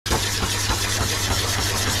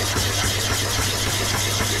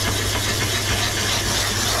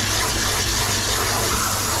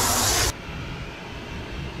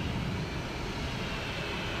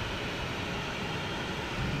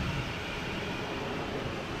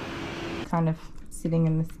kind of sitting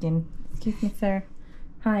in the skin. Excuse me, sir.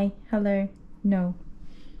 Hi, hello, no.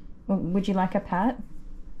 Well, would you like a pat?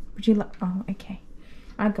 Would you like, oh, okay.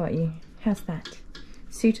 I got you. How's that?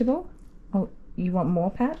 Suitable? Oh, you want more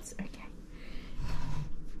pats? Okay.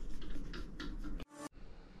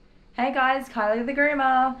 Hey guys, Kylie the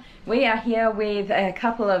groomer. We are here with a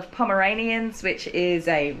couple of Pomeranians, which is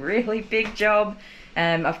a really big job.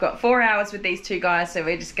 I've got 4 hours with these two guys, so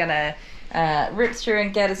we're just gonna rip through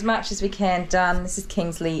and get as much as we can done. This is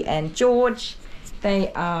Kingsley and George.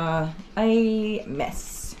 They are a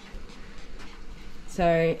mess.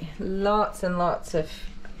 So lots and lots of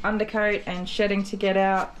undercoat and shedding to get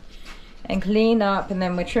out and clean up, and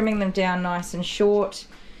then we're trimming them down nice and short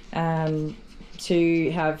to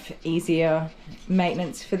have easier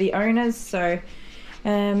maintenance for the owners. So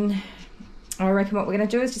I reckon what we're going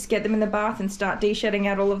to do is just get them in the bath and start de-shedding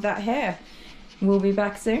out all of that hair. We'll be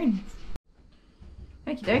back soon.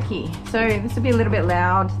 Okie dokie. So this will be a little bit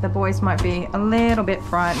loud. The boys might be a little bit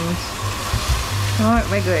frightened. Alright,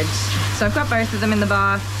 we're good. So I've got both of them in the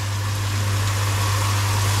bath.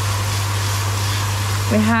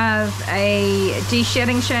 We have a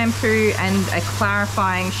de-shedding shampoo and a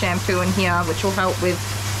clarifying shampoo in here, which will help with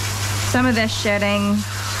some of their shedding.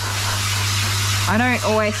 I don't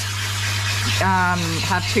always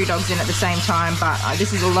have two dogs in at the same time, but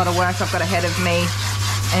this is a lot of work I've got ahead of me.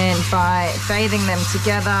 And by bathing them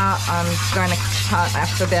together, I'm going to cut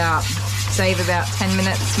off about, save about 10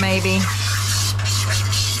 minutes maybe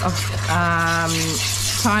of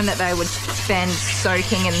time that they would spend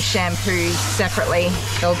soaking in shampoo separately.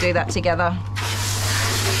 They'll do that together.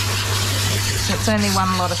 It's only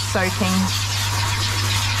one lot of soaking.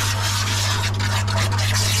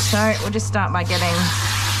 So we'll just start by getting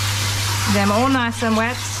them all nice and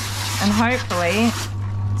wet, and hopefully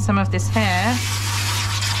some of this hair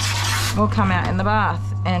will come out in the bath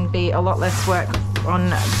and be a lot less work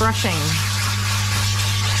on brushing.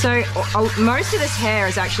 So most of this hair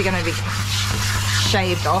is actually going to be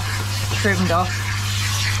shaved off, trimmed off,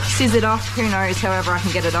 scissored off, who knows, however I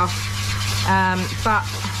can get it off. But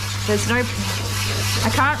there's no, I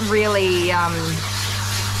can't really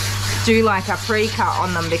do like a pre-cut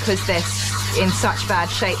on them because they're in such bad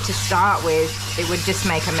shape to start with. It would just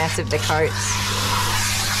make a mess of the coats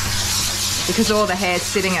because all the hair's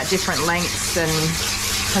sitting at different lengths and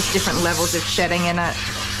has different levels of shedding in it.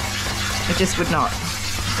 It just would not,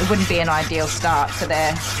 it wouldn't be an ideal start for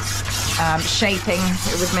their shaping.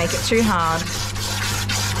 It would make it too hard.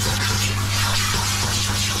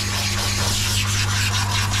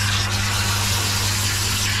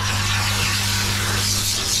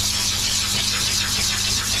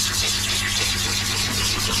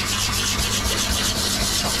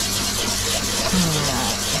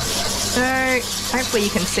 So hopefully you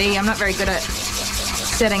can see, I'm not very good at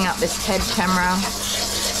setting up this head camera.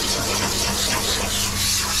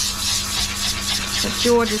 But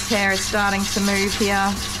George's hair is starting to move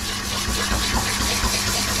here.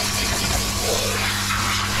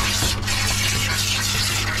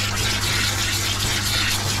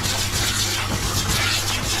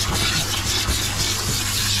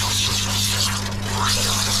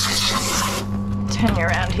 Turn you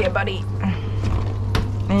around here, buddy.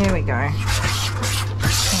 There we go.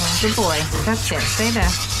 Oh, good boy. That's it. Stay there.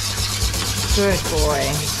 Good boy.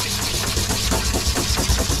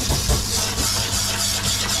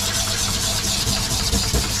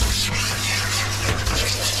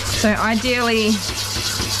 So ideally,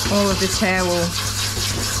 all of this hair will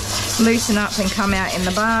loosen up and come out in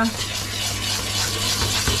the bath.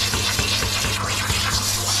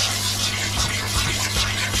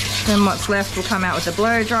 Then what's left will come out with a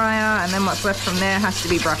blow dryer, and then what's left from there has to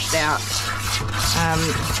be brushed out.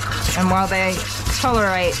 And while they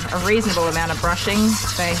tolerate a reasonable amount of brushing,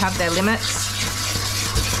 they have their limits.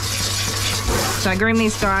 So I groomed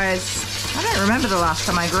these guys, I don't remember the last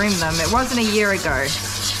time I groomed them. It wasn't a year ago.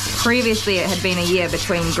 Previously it had been a year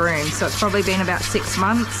between grooms, so it's probably been about 6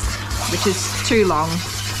 months, which is too long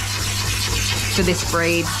for this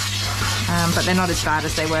breed. But they're not as bad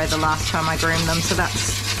as they were the last time I groomed them, so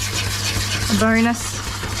that's a bonus.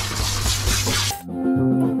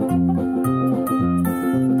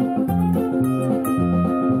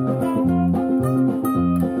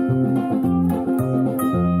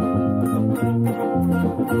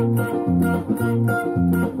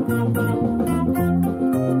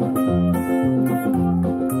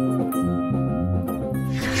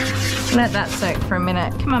 Let that soak for a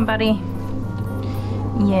minute. Come on, buddy.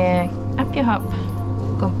 Yeah, up your hop.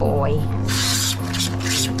 Good boy.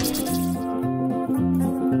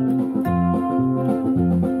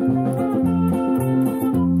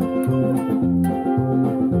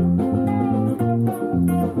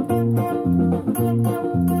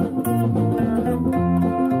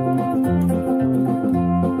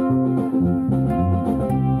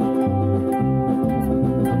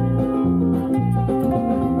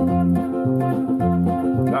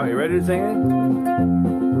 Alright, you ready to sing it?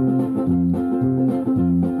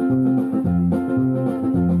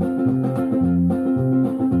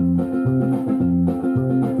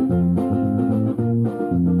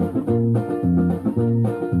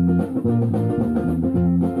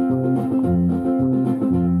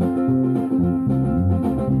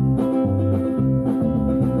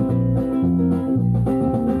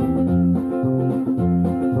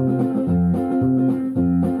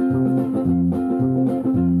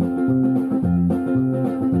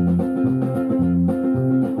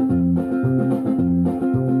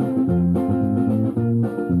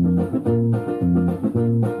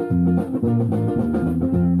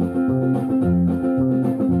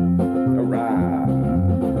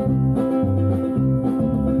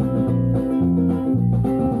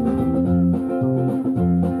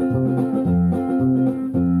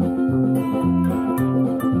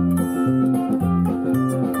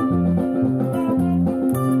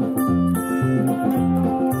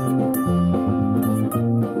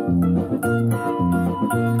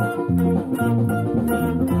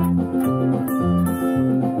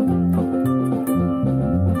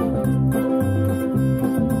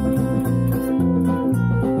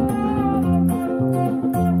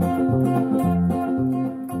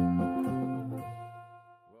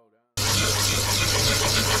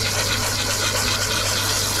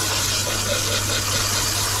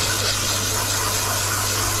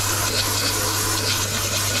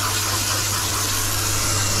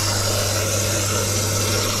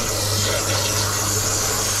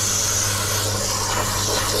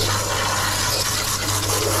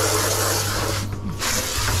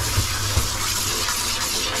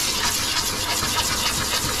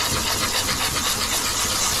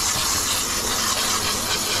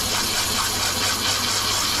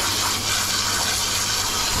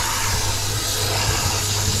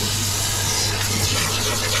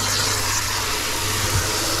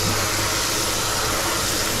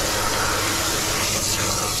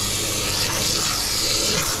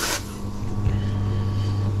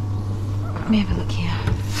 Let me have a look here.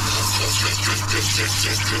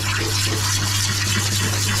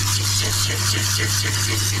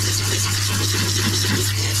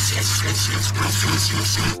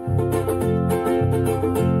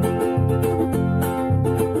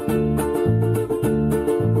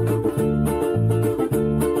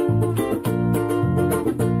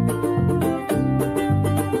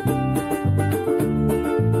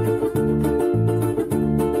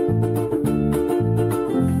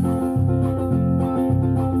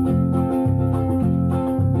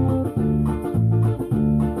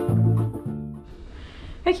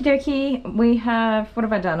 Okie dokie, we have, what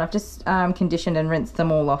have I done? I've just conditioned and rinsed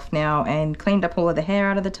them all off now and cleaned up all of the hair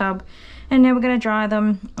out of the tub, and now we're going to dry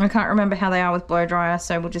them. I can't remember how they are with blow dryer,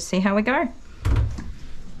 so we'll just see how we go.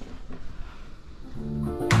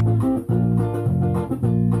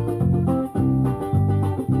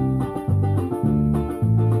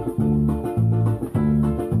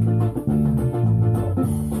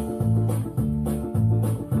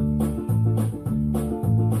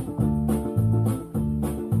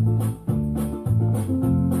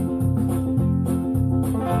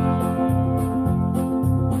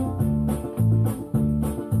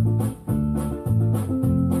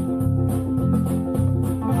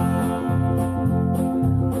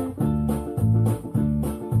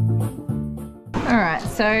 Alright,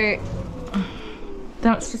 so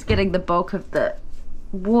that's just getting the bulk of the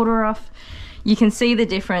water off. You can see the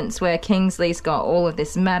difference where Kingsley's got all of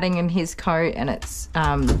this matting in his coat and it's,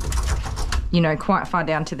 you know, quite far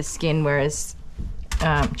down to the skin, whereas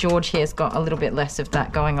George here's got a little bit less of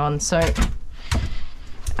that going on. So,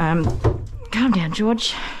 calm down,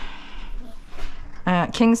 George.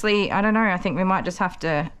 Kingsley, I don't know, I think we might just have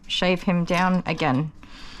to shave him down again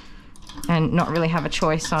and not really have a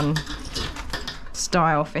choice on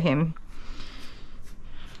style for him.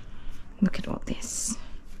 Look at all this.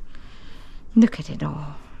 Look at it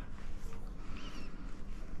all.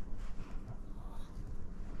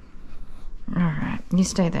 Alright, you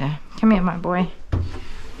stay there. Come here, my boy.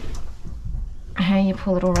 Hey, you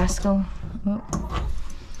poor little rascal. Oh.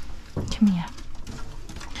 Come here.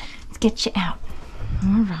 Let's get you out.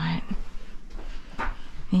 Alright.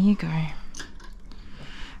 There you go.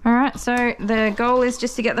 Alright, so the goal is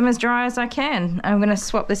just to get them as dry as I can. I'm going to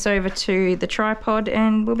swap this over to the tripod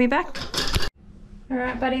and we'll be back.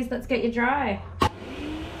 Alright buddies, let's get you dry.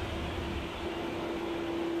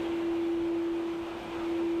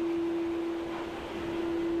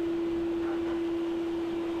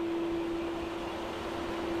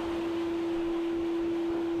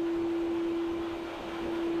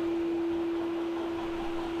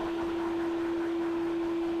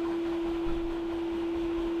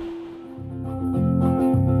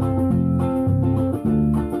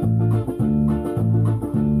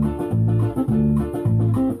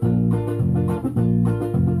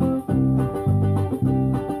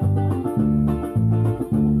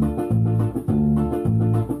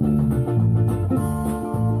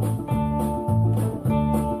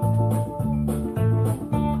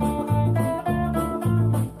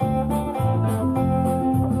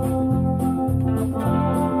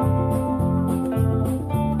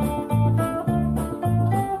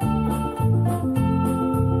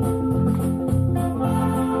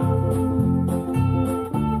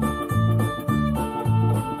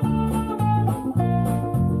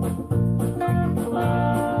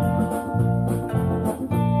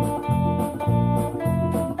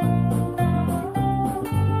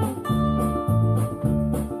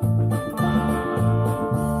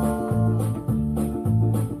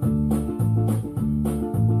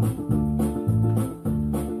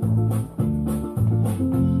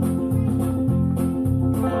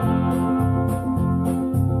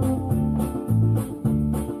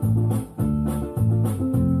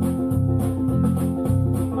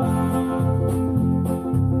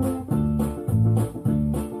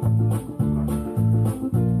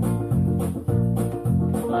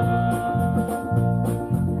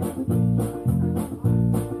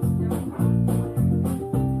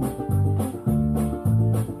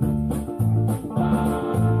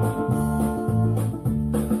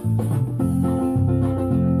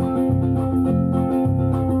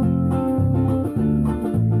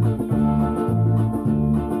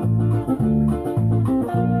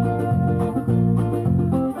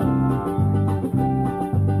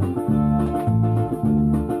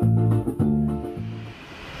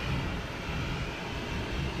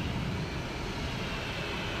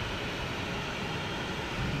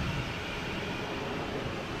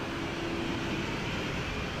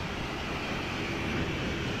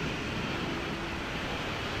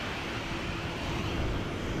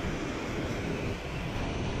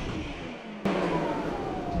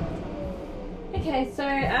 Okay, so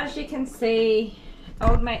as you can see,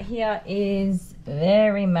 old mate here is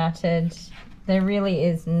very matted. There really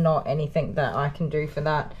is not anything that I can do for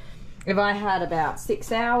that. If I had about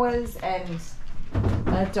 6 hours and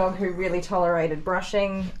a dog who really tolerated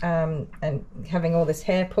brushing and having all this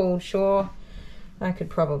hair pulled, sure, I could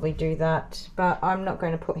probably do that. But I'm not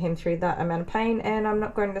going to put him through that amount of pain, and I'm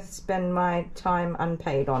not going to spend my time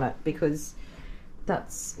unpaid on it, because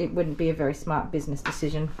it wouldn't be a very smart business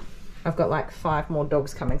decision. I've got like 5 more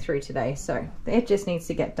dogs coming through today, so it just needs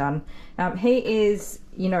to get done. He is,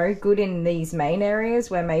 you know, good in these main areas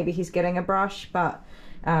where maybe he's getting a brush, but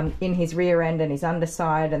in his rear end and his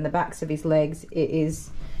underside and the backs of his legs, it is,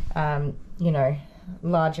 you know,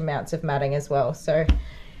 large amounts of matting as well. So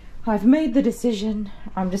I've made the decision.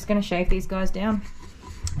 I'm just going to shave these guys down.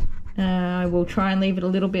 I will try and leave it a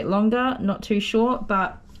little bit longer, not too short,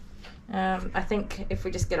 but I think if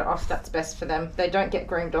we just get it off, that's best for them. They don't get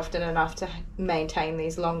groomed often enough to maintain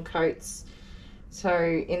these long coats. So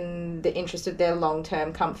in the interest of their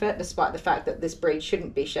long-term comfort, despite the fact that this breed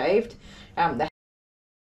shouldn't be shaved, they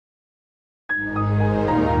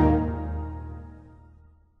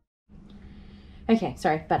Okay,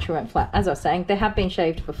 sorry, battery went flat. As I was saying, they have been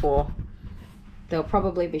shaved before. They'll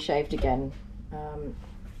probably be shaved again.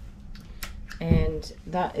 And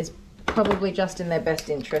that is probably just in their best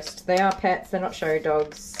interest. They are pets, they're not show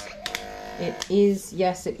dogs. It is,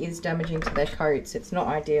 yes, it is damaging to their coats. It's not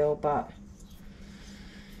ideal, but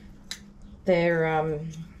they're,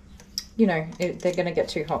 you know, they're going to get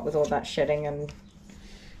too hot with all that shedding, and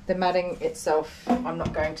the matting itself, I'm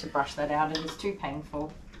not going to brush that out. It is too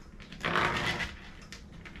painful.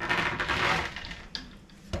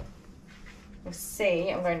 We'll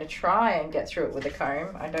see. I'm going to try and get through it with a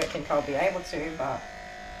comb. I don't think I'll be able to, but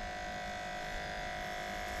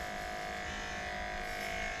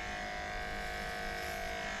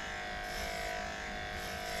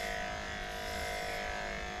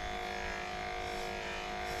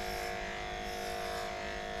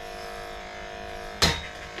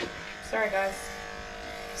sorry guys.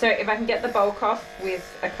 So if I can get the bulk off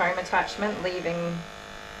with a comb attachment, leaving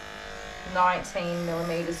 19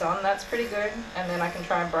 millimeters on, that's pretty good. And then I can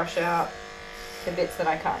try and brush out the bits that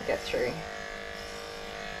I can't get through,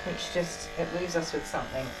 which just, it leaves us with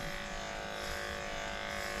something.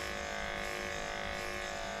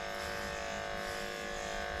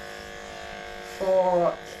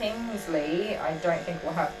 For Kingsley, I don't think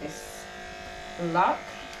we'll have this luck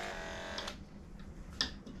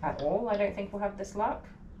at all. I don't think we'll have this luck.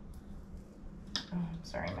 Oh, I'm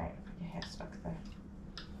sorry, mate. Your hair's stuck there.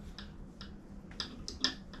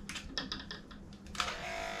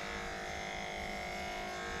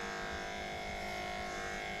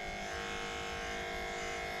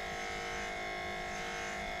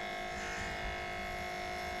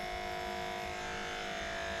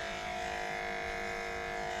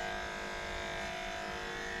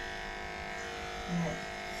 Right.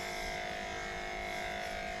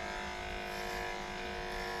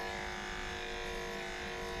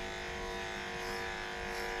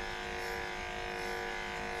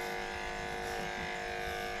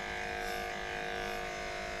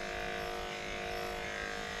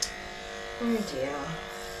 Oh dear.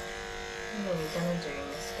 What are we gonna do,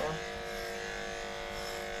 mister?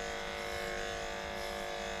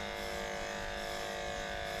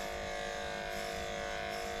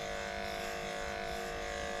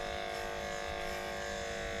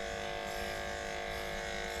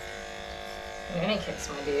 In any case,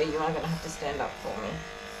 my dear, you are gonna have to stand up for me.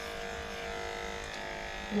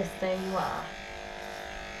 Yes, there you are.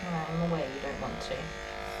 I'm aware you don't want to.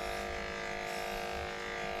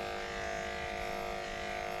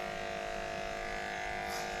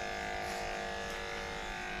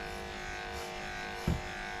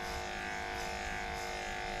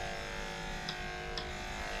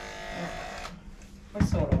 We're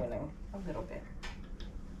sort of winning a little bit.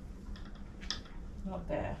 Not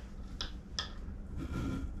there.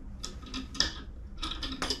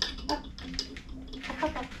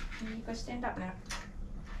 Up. You go stand up now.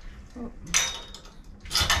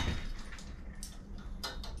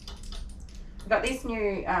 I've got these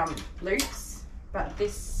new loops, but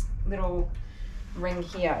this little ring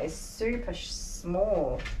here is super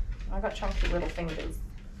small. I've got chunky little fingers.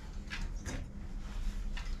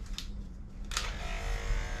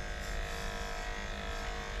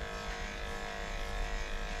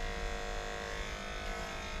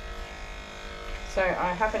 So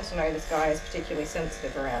I happen to know this guy is particularly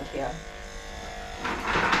sensitive around here.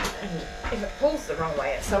 And if it pulls the wrong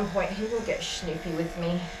way at some point, he will get snoopy with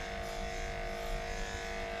me.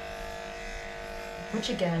 which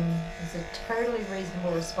again is a totally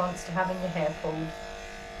reasonable response to having your hair pulled.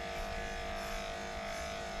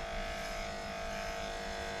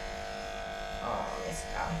 Oh,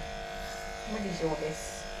 mister, what is all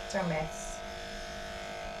this? It's a mess.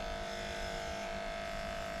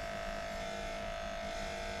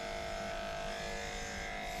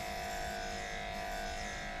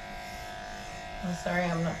 I'm sorry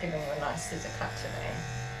I'm not giving you a nice scissor cut today.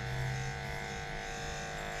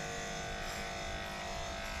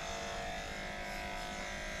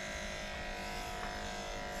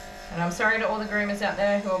 And I'm sorry to all the groomers out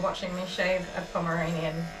there who are watching me shave a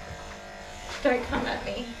Pomeranian. Don't come at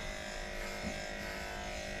me.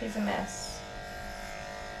 He's a mess.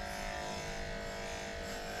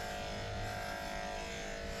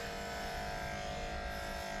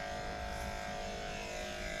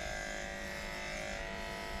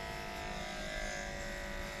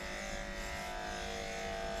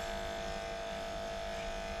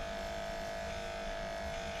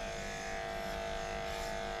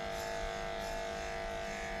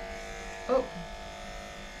 Oh.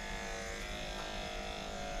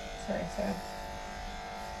 Sorry, sir.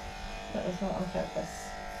 That was not on purpose.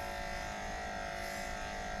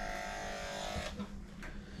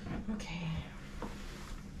 Okay.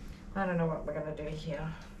 I don't know what we're gonna do here.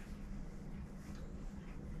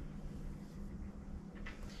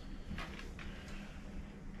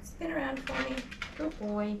 Spin around for me. Good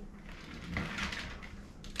boy.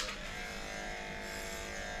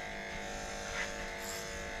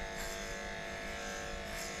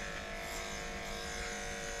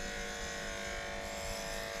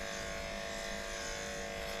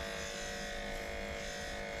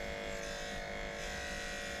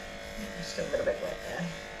 Still a little bit wet there.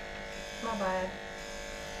 My bad.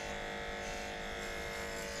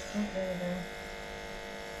 Oh, there we go.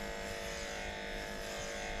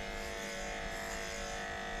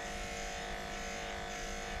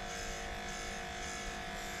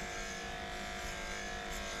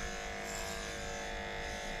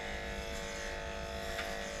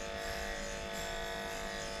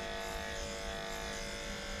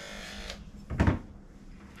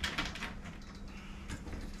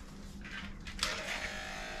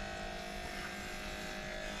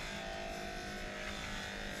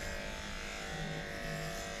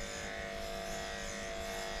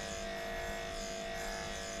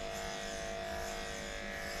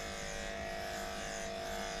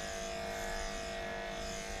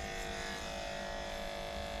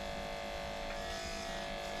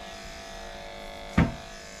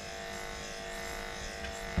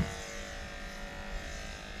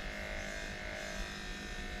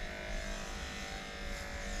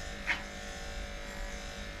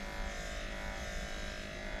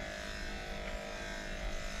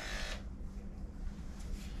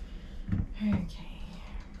 Okay.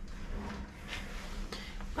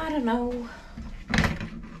 I don't know.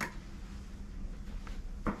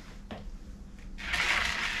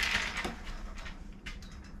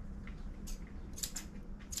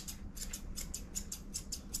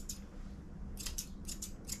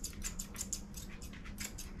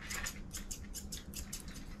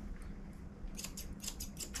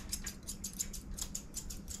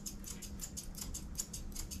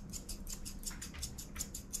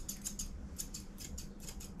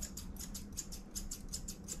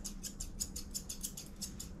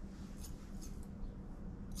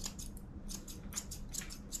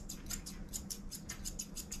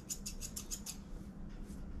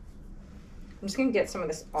 I'm just going to get some of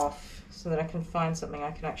this off so that I can find something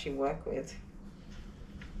I can actually work with.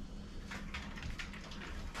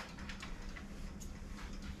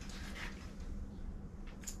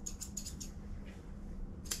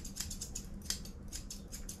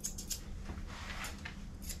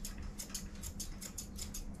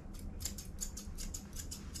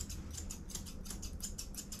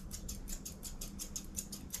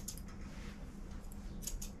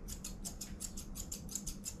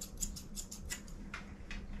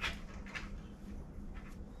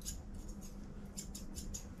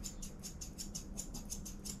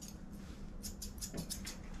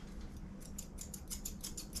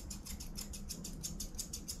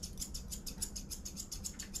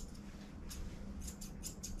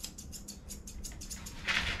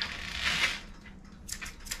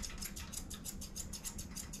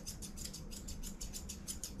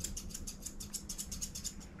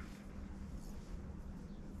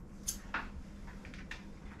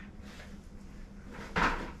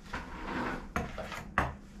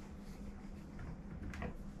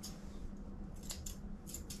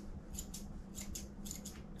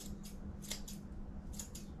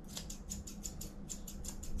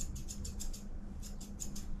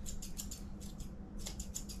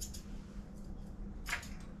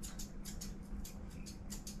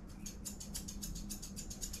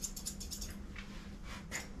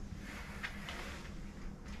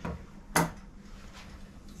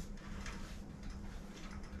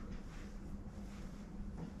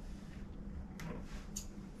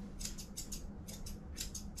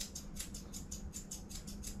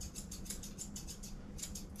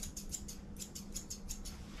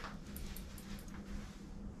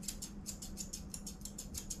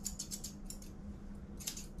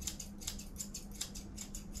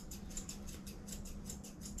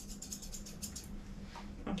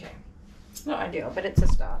 Not ideal, but it's a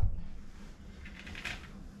start.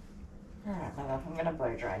 Alright, my love, I'm going to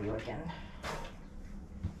blow dry you again.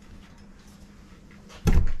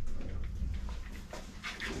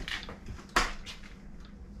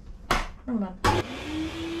 Come on.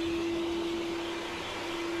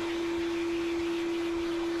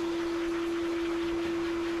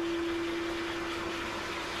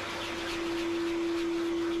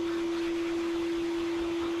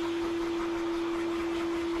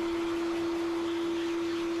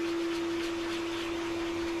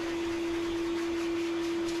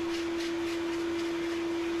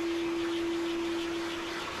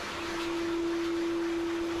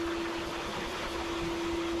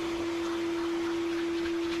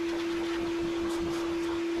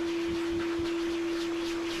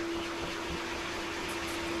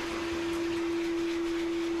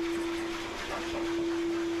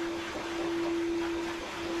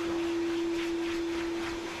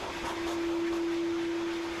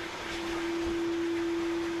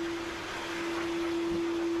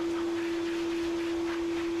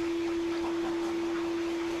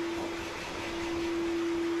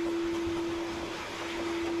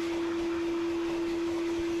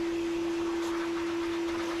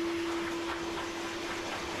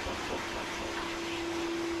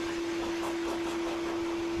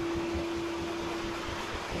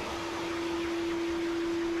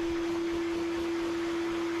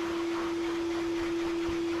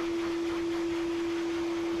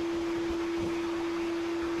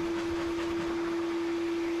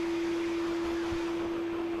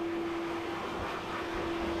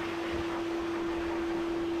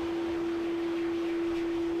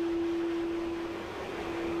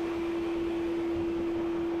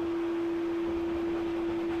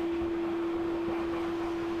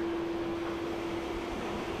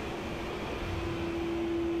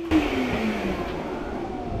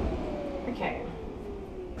 Okay.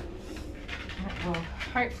 Well,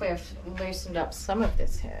 hopefully I've loosened up some of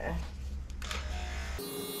this hair.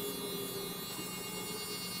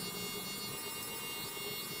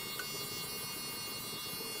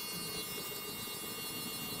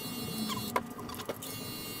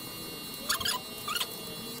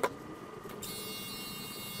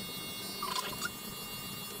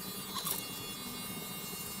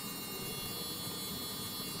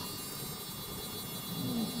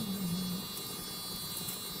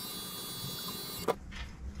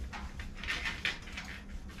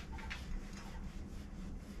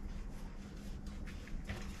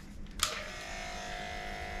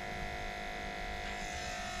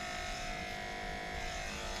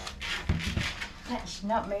 That's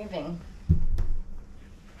not moving.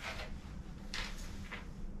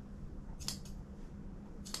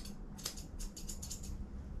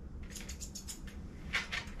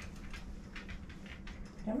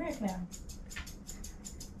 Don't move now.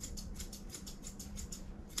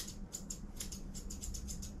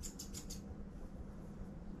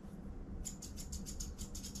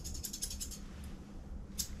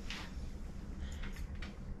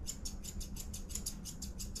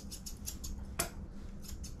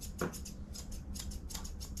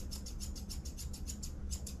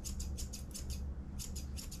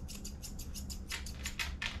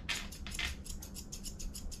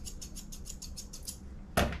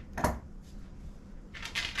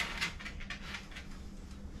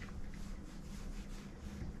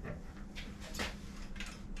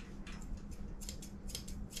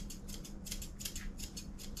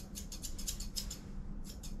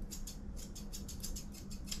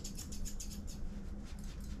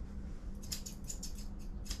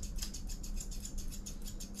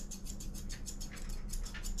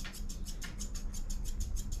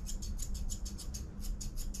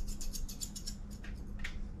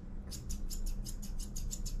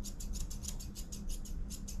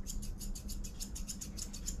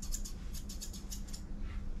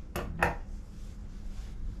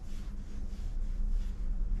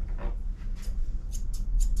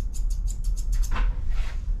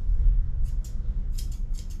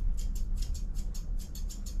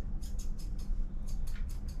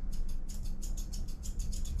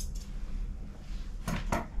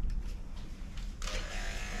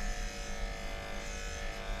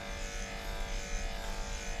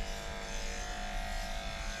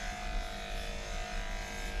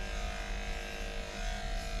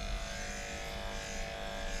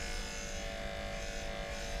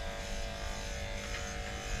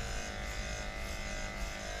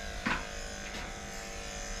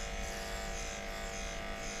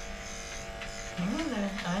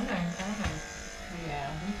 I know.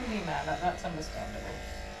 Yeah, you can be mad, that's understandable.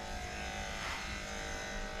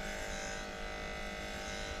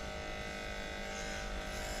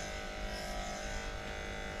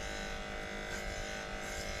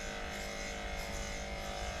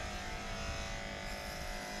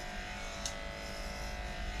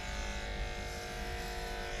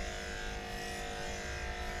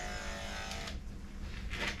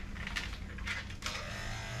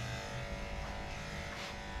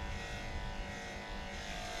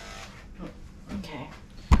 Okay.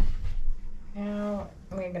 Now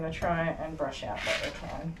we're going to try and brush out what we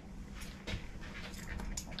can.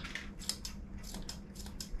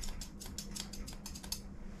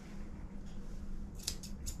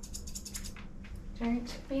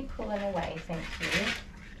 Don't be pulling away, thank you.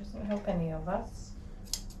 Doesn't help any of us.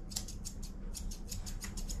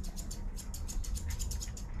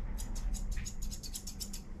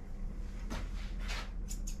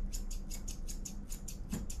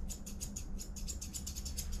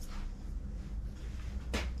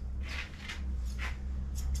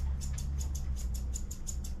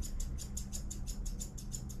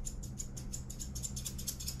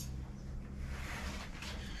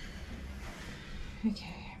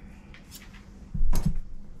 Okay.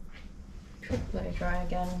 Quick blow dry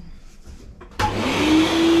again.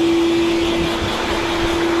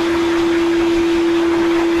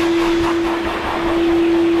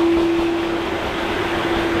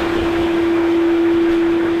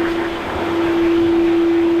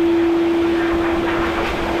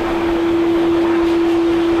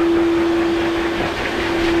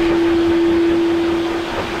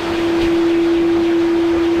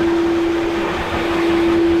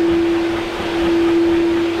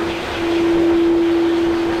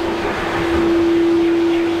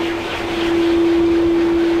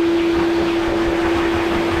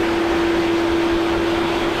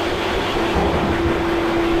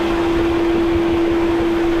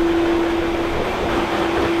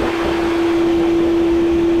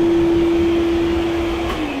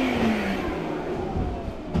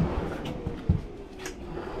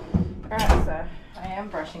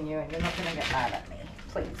 Brushing you, and you're not going to get mad at me,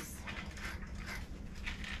 please.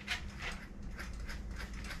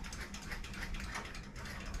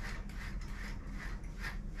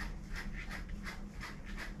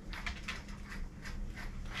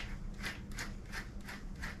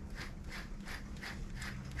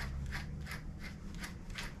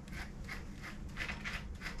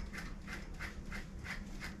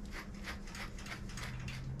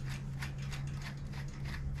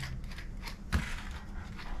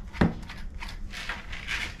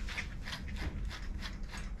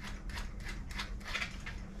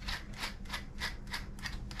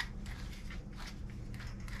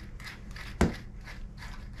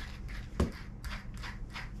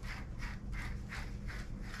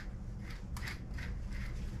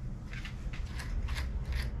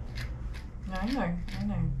 I know, I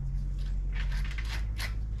know.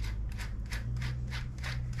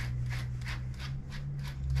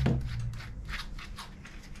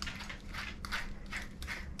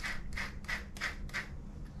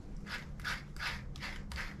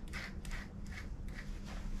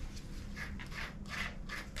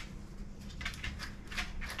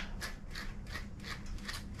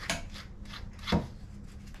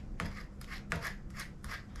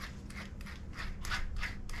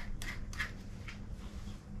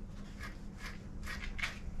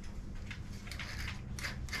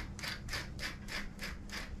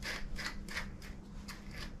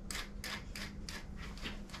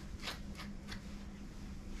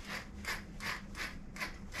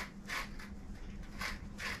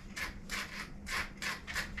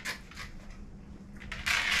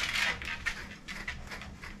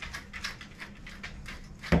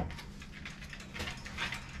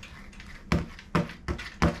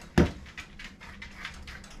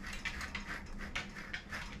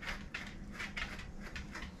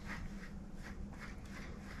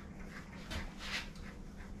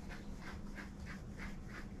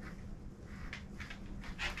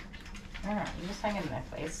 Alright, you just hang in there,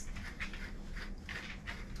 please.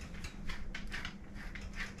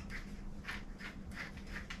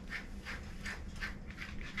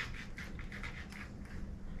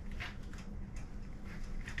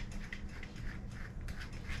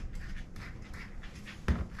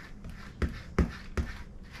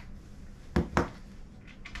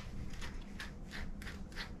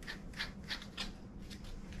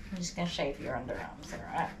 I'm just going to shave your underarms,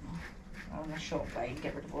 alright? On a short blade,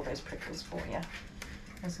 get rid of all those prickles for you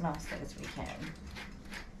as nicely as we can.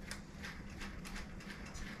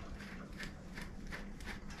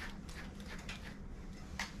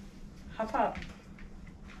 Hop up.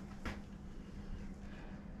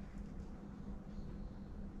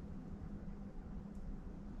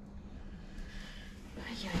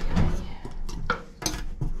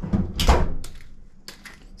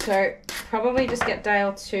 So probably just get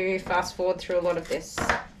Dale to fast forward through a lot of this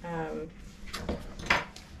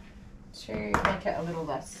to make it a little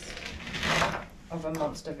less of a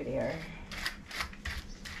monster video.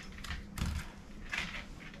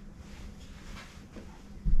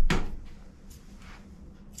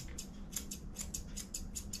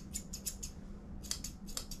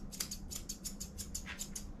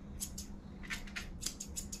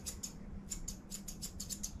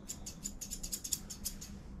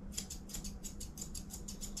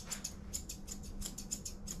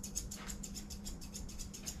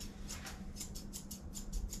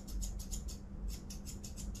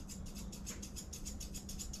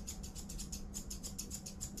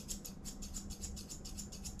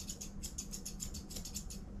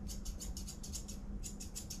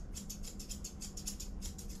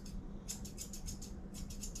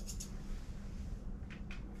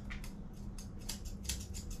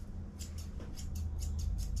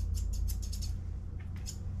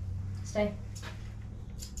 Stay.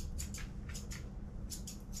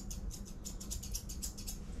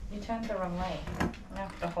 You turned the wrong way. I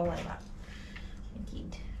have to hold it up.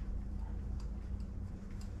 Indeed.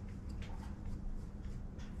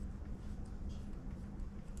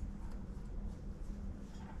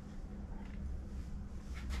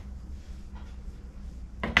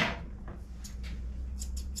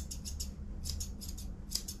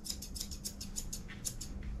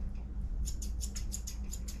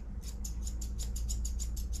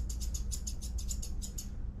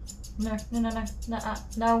 No, no, no, no,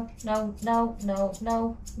 no, no, no, no,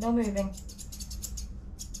 no, no moving.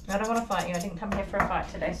 I don't want to fight you. I didn't come here for a fight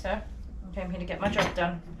today, sir. I came here to get my job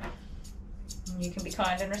done. And you can be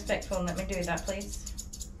kind and respectful and let me do that, please.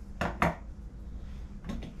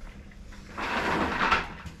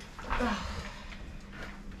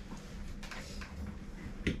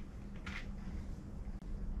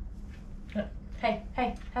 Hey,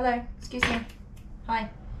 hey, hello, excuse me. Hi.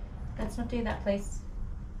 Let's not do that, please.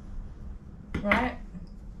 Right.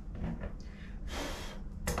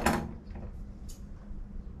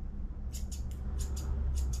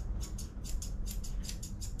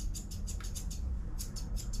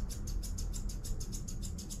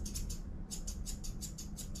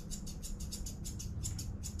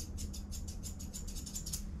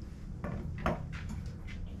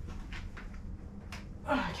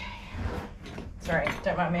 Okay. Sorry,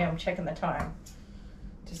 don't mind me, I'm checking the time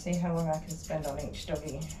to see how long I can spend on each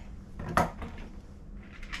doggy.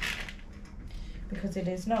 Because it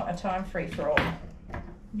is not a time free for all.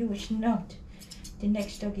 No, it's not. The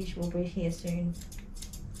next doggies will be here soon.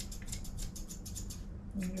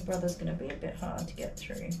 And your brother's going to be a bit hard to get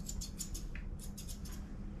through.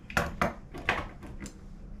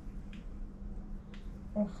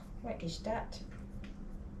 Oh, what is that?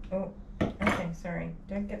 Oh, okay, sorry.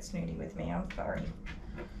 Don't get snooty with me, I'm sorry.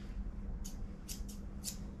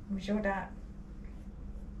 Was your dad?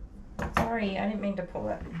 Sorry, I didn't mean to pull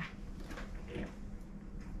it.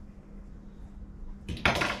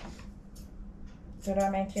 Did I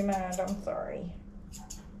make you mad? I'm sorry.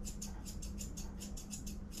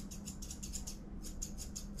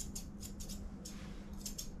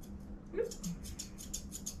 Oop.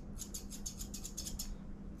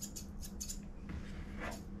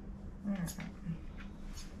 All right.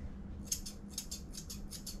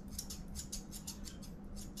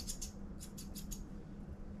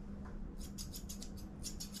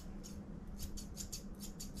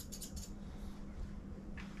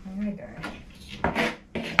 There we go.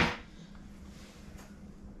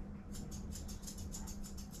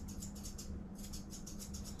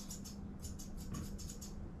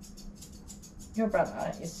 Your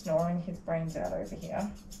brother is snoring his brains out over here.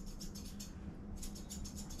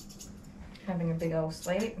 Having a big old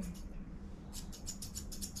sleep.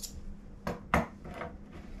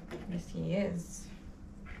 Yes, he is.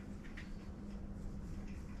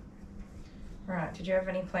 Right, did you have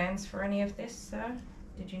any plans for any of this, sir?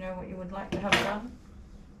 Did you know what you would like to have done?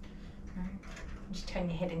 No? Just turn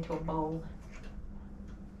your head into a bowl.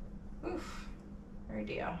 Oof. Oh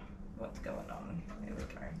dear. What's going on? There we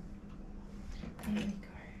go. There we go.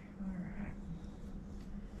 Alright.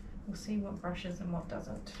 We'll see what brushes and what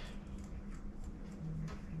doesn't.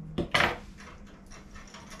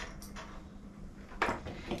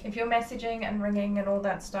 If you're messaging and ringing and all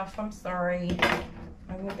that stuff, I'm sorry.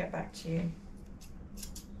 I will get back to you.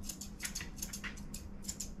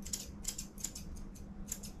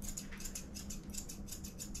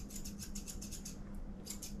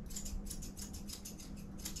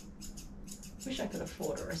 Wish I could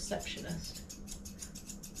afford a receptionist.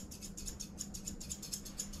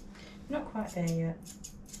 Not quite there yet.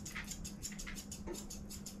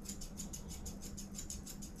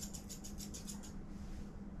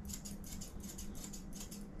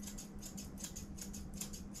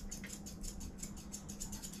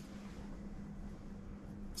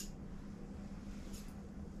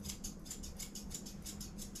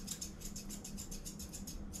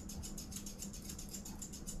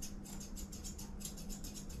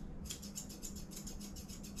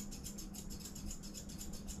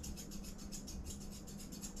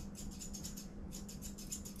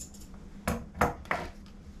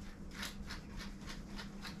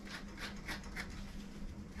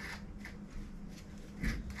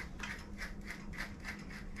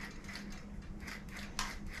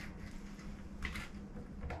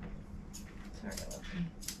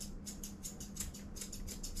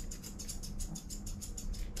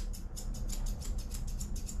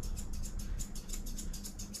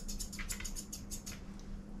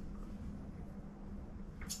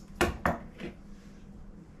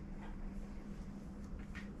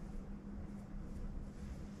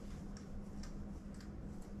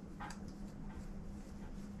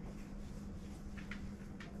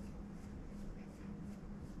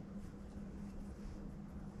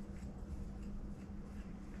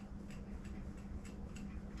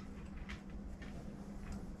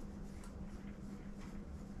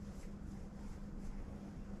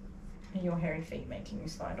 your hairy feet making you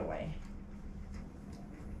slide away.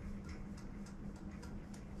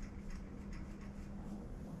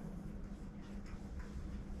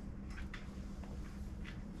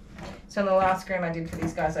 So in the last groom I did for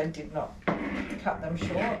these guys, I did not cut them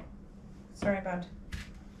short. Sorry, bud.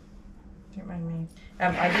 Don't mind me.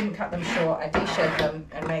 I didn't cut them short. I de-shed them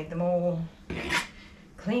and made them all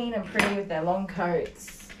clean and pretty with their long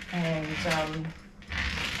coats, and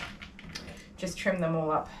just trimmed them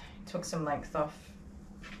all up. Took some length off,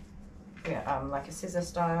 yeah, like a scissor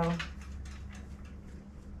style.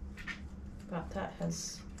 But that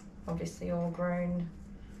has obviously all grown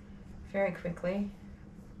very quickly,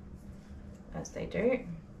 as they do.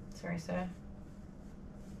 Sorry, sir.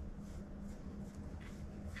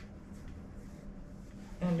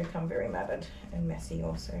 And become very matted and messy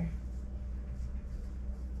also.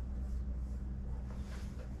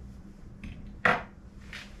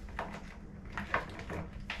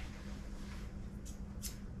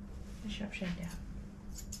 Sharp shade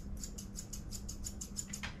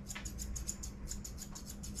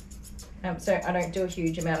down. So I don't do a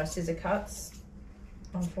huge amount of scissor cuts,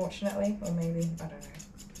 unfortunately, or maybe, I don't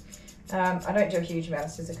know. I don't do a huge amount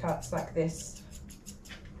of scissor cuts like this.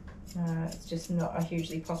 It's just not a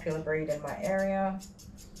hugely popular breed in my area,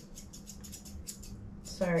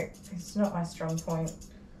 so it's not my strong point.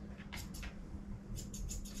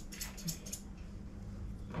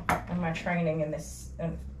 And my training in this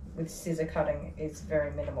with scissor cutting is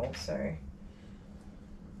very minimal, so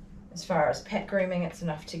as far as pet grooming, it's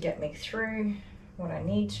enough to get me through what I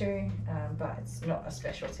need to, but it's not a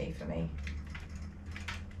specialty for me.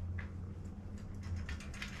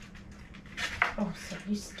 Oh, so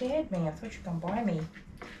you scared me. I thought you'd come by me.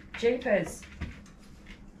 Jeepers.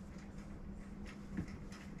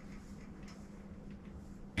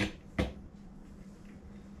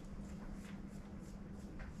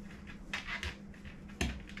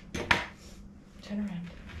 Turn around.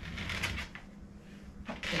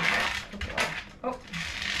 Okay. Oh,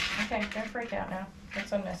 okay, don't freak out now.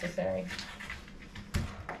 That's unnecessary.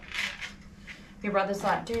 Your brother's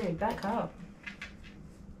like, dude, back up.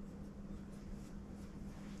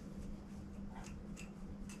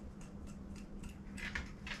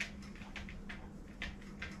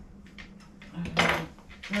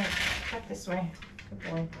 No, back this way. Good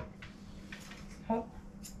boy. Oh.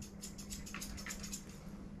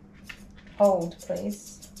 Hold,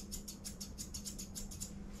 please.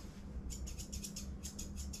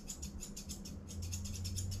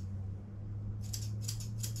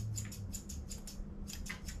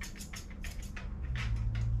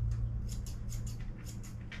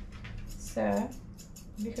 Sir,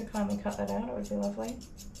 if you could kindly cut that out, it would be lovely.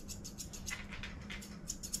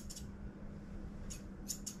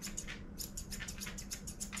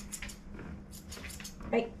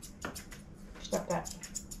 Hey, stop that.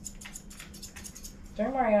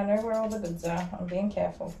 Don't worry, I know where all the goods are. I'm being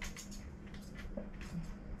careful.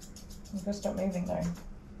 I'm gonna stop moving though.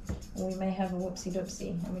 Or we may have a whoopsie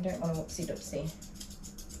doopsie, and we don't want a whoopsie doopsie.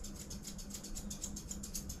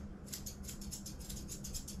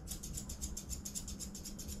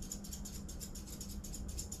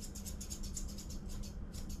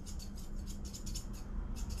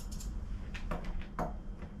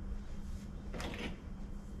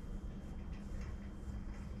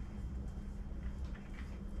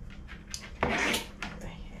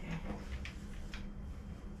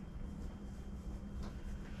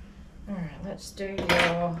 Let's do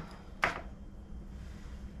your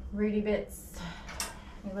rooty bits,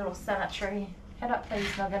 your little sanitary. Head up please,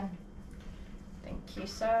 Noggin. Thank you,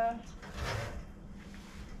 sir.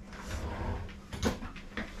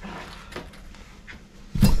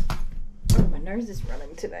 Oh, my nose is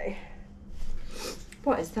running today.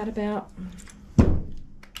 What is that about?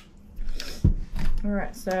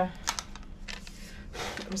 Alright, so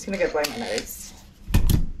I'm just gonna go blow my nose.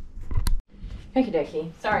 Okie dokie.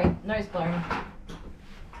 Sorry, nose blown.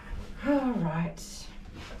 Alright.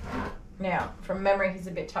 Now, from memory, he's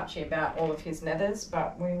a bit touchy about all of his nethers,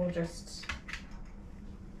 but we will just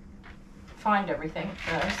find everything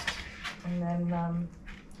first and then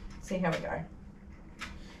see how we go.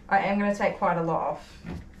 I am going to take quite a lot off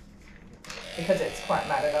because it's quite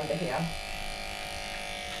matted under here.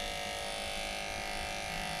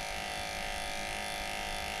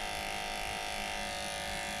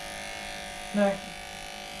 No.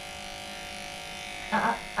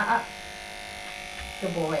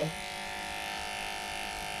 Good boy.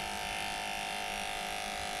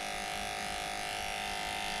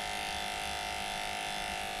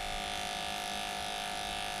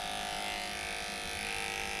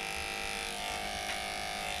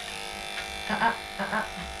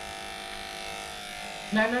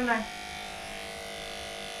 No, no, no.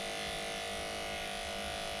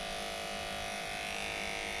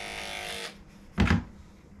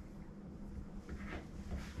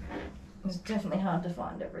 It's definitely hard to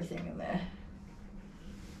find everything in there.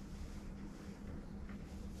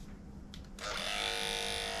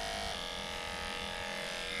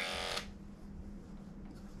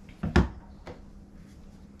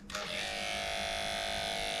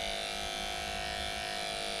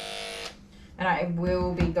 And I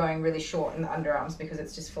will be going really short in the underarms because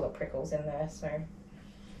it's just full of prickles in there, so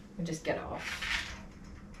we'll just get it off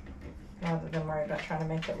rather than worry about trying to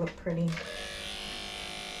make it look pretty.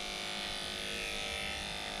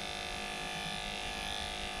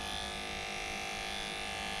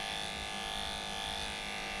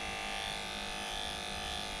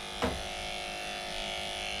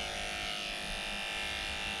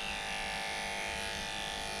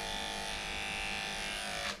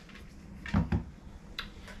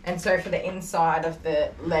 And so for the inside of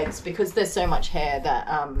the legs, because there's so much hair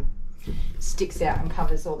that sticks out and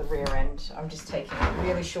covers all the rear end, I'm just taking it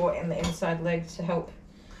really short in the inside leg to help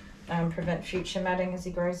prevent future matting as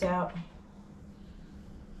he grows out.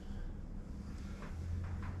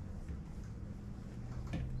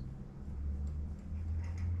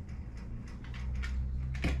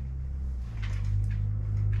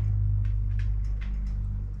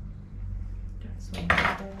 Don't swing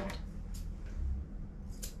that forward.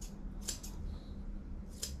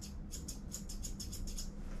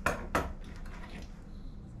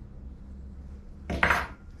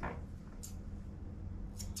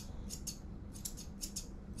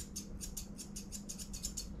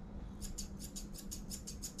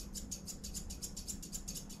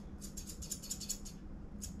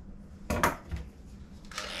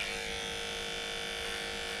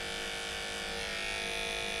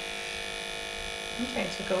 Okay,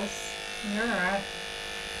 Tickles, you're alright.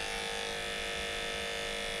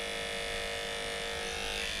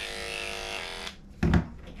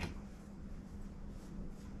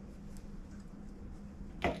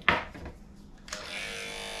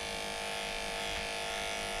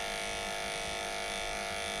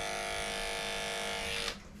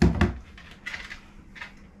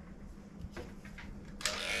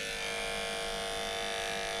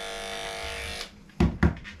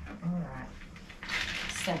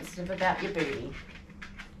 Sensitive about your booty.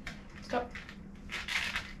 Stop.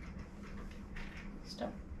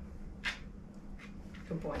 Stop.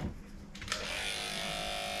 Good boy.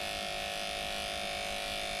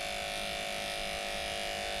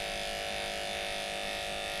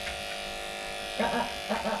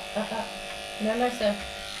 No, no, sir.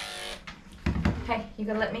 Hey, you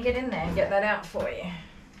gotta let me get in there and get that out for you.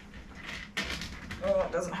 Oh,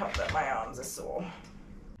 it doesn't help that my arms are sore.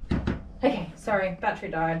 Okay, sorry, battery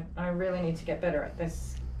died. I really need to get better at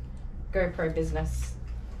this GoPro business.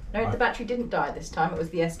 No, the battery didn't die this time. It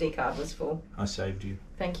was the SD card was full. I saved you.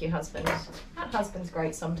 Thank you, husband. That husband's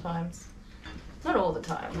great sometimes. Not all the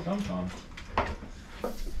time. Sometimes.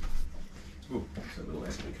 Ooh, that's a little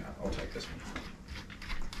SD card. I'll take this one.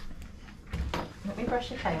 Let me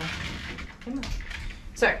brush your tail. Come on.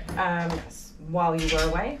 So, while you were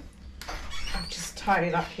away, I've just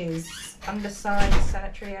tidied up his underside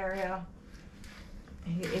sanitary area.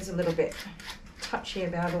 He is a little bit touchy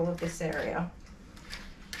about all of this area.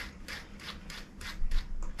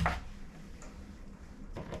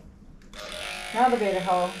 Another bit of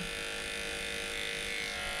hole.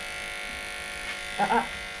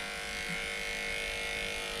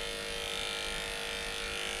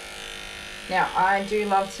 Now, I do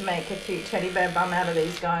love to make a cute teddy bear bum out of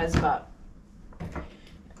these guys, but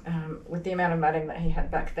with the amount of matting that he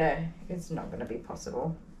had back there, it's not going to be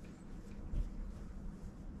possible.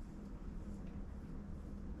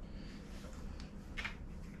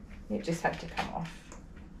 It just had to come off.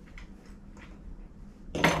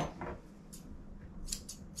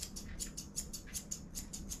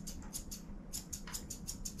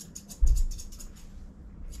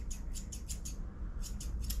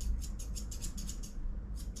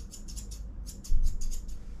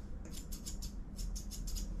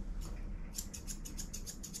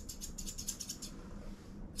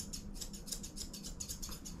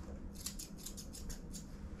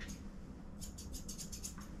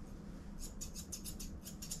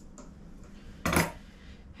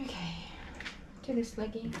 This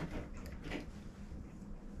leggy.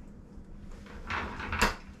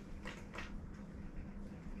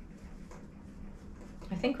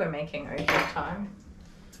 I think we're making okay time.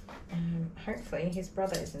 Hopefully his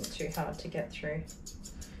brother isn't too hard to get through.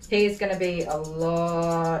 He's going to be a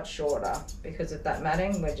lot shorter because of that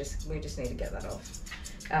matting. We just need to get that off.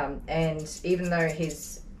 And even though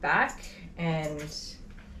his back and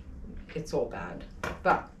it's all bad,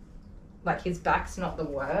 but like his back's not the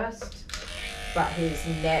worst, but his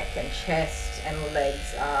neck and chest and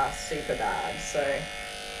legs are super bad. So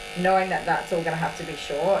knowing that that's all going to have to be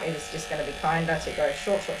short, it is just going to be kinder to go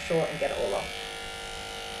short, short, short and get it all off.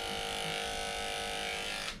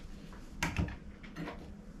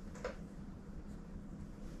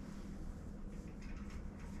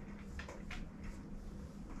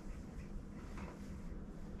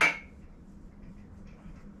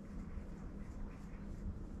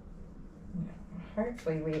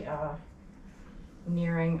 Hopefully we are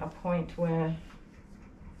nearing a point where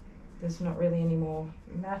there's not really any more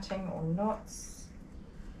matting or knots.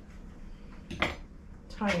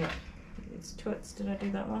 Tie up its toots. Did I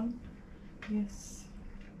do that one? Yes.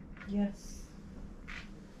 Yes.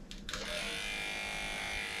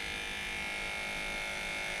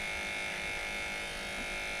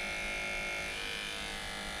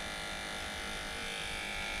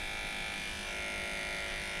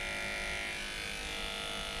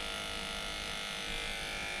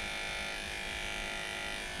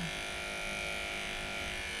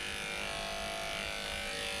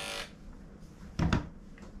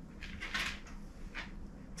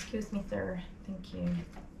 Excuse me, sir. Thank you.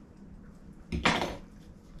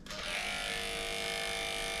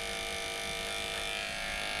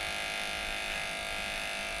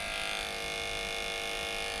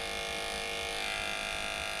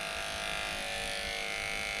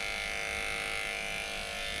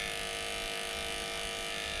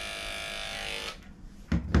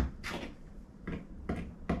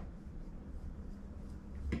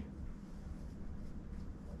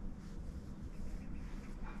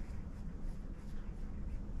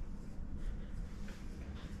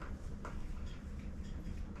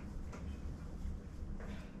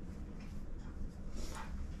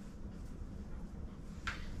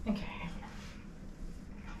 Okay.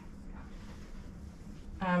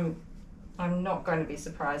 I'm not going to be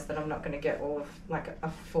surprised that I'm not going to get all of like a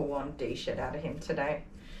full-on D-shed out of him today.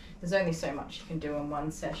 There's only so much you can do in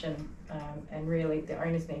one session, and really the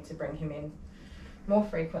owners need to bring him in more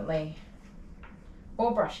frequently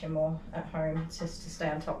or brush him more at home just to stay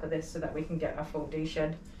on top of this so that we can get a full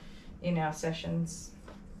D-shed in our sessions.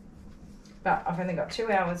 But I've only got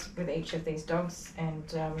 2 hours with each of these dogs, and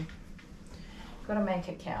got to make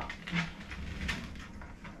it count.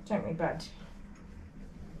 Don't we, bud?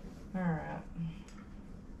 All right.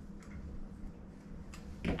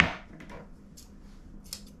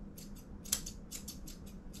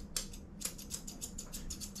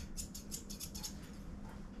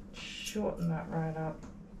 Shorten that right up.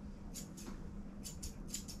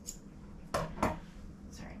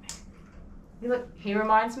 Sorry. You look, he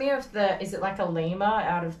reminds me of the, is it like a lemur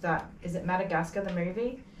out of that, is it Madagascar, the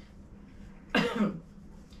movie?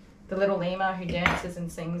 The little lemur who dances and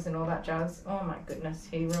sings and all that jazz. Oh my goodness.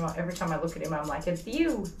 Every time I look at him, I'm like, it's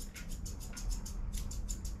you.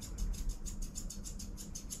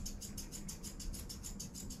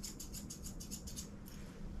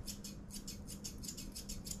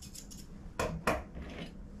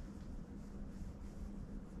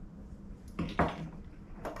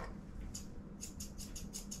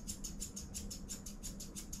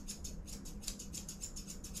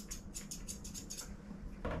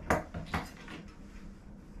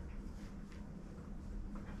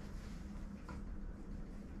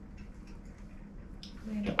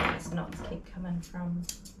 Where do these knots keep coming from?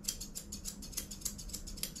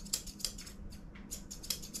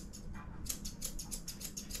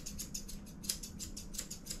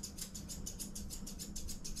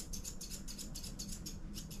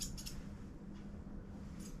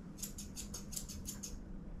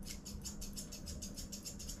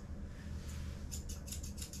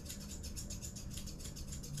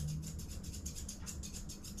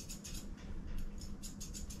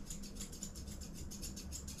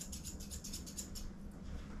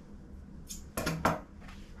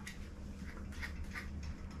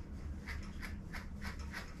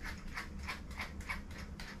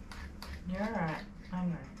 You're alright, I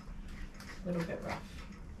know. A little bit rough.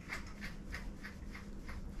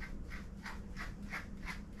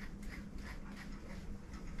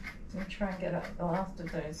 I'll try and get out the last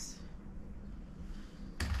of those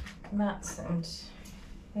mats and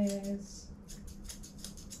hairs.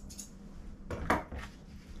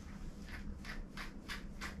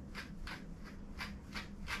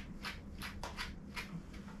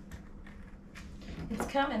 It's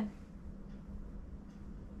coming.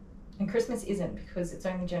 And Christmas isn't, because it's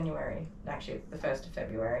only January. Actually, it's the 1st of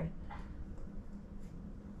February.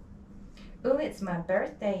 Oh, it's my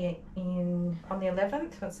birthday on the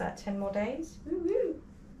 11th. What's that, 10 more days? Woo-woo.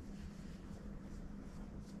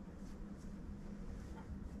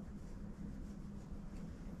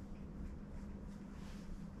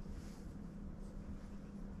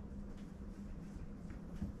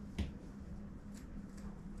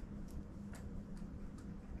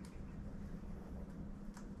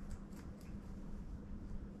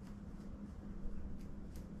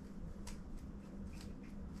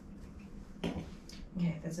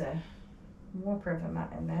 Okay, there's a whopper of a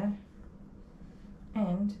mat in there.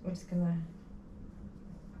 And we're just gonna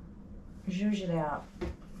zhuzh it out.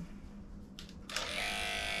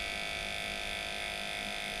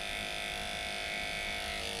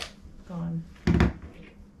 Gone.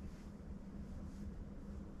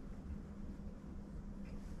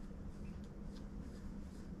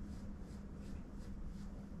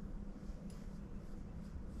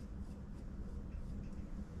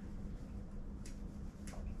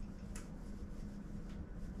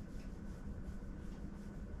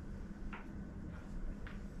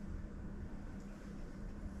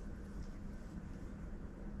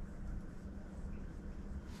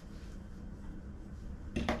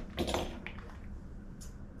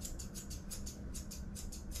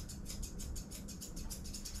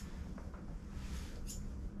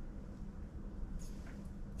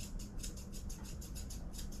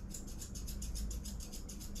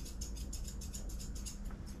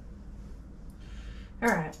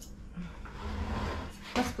 Alright,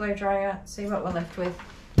 let's blow dry it, see what we're left with.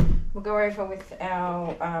 We'll go over with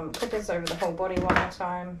our clippers over the whole body one more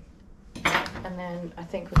time. And then I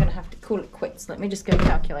think we're going to have to call it quits. Let me just go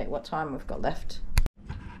calculate what time we've got left.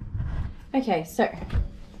 Okay, so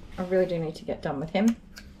I really do need to get done with him.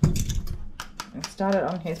 I started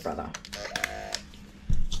on his brother.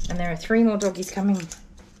 And there are 3 more doggies coming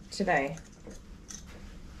today.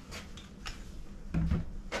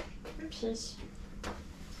 Oopsies.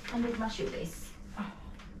 I need my shoelace. Oh.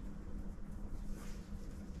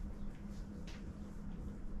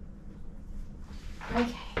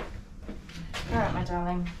 Okay. Alright, my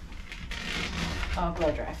darling. I'll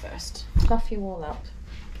blow dry first. Fluff you all up.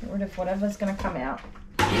 Get rid of whatever's going to come out.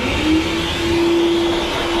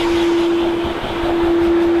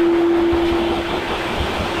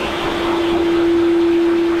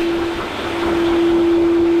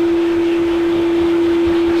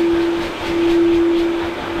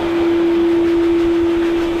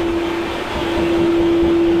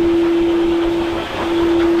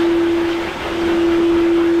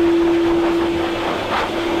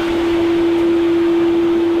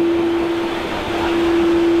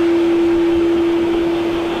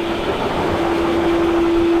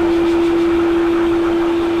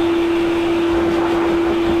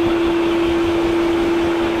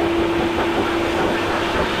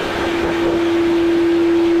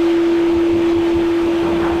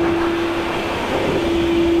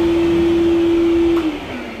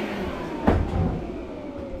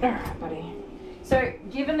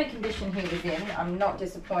 I'm not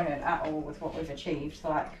disappointed at all with what we've achieved.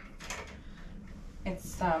 Like,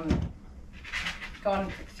 it's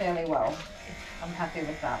gone fairly well. I'm happy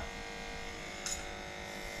with that.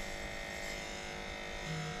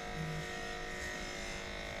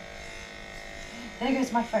 There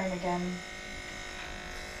goes my phone again.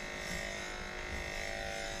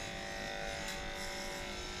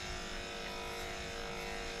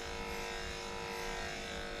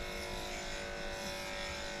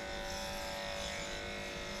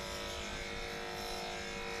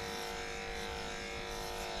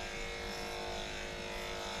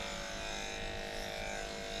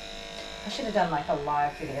 I should have done like a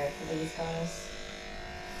live video for these guys.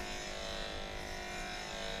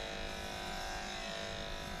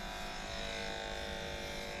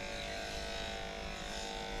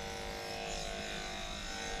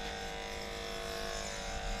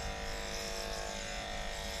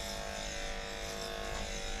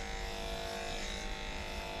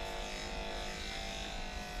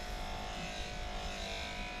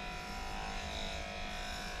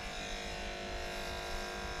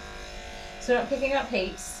 So not picking up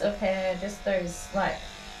heaps of hair, just those like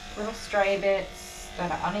little stray bits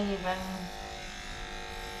that are uneven.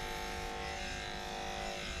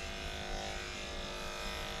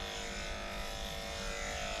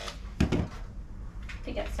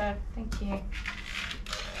 Pick up, sir. Thank you.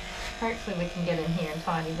 Hopefully we can get in here and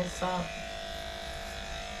tidy this up.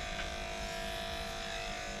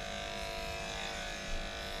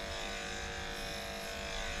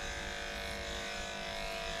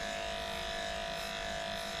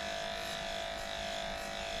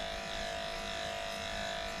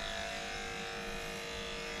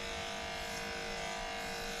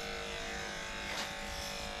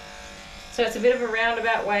 So it's a bit of a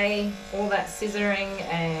roundabout way, all that scissoring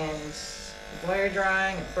and blow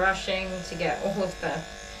drying and brushing to get all of the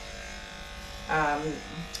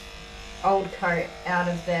old coat out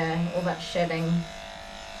of there, all that shedding.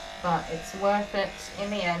 But it's worth it in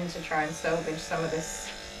the end to try and salvage some of this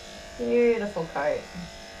beautiful coat.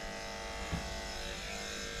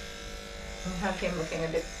 And have him looking a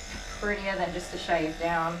bit prettier than just a shave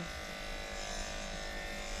down.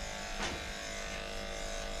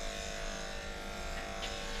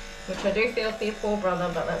 Which I do feel for your poor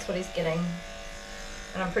brother, but that's what he's getting.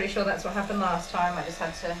 And I'm pretty sure that's what happened last time. I just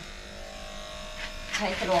had to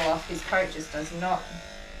take it all off. His coat just does not,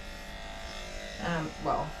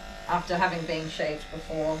 well, after having been shaved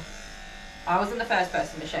before, I wasn't the first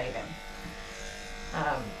person to shave him.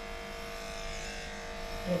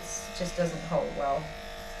 It just doesn't hold well.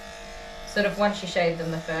 Sort of once you shave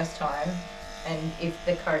them the first time, and if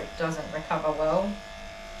the coat doesn't recover well,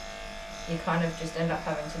 you kind of just end up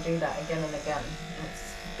having to do that again and again, and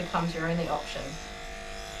it becomes your only option.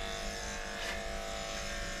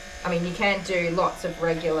 I mean, you can do lots of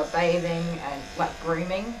regular bathing and like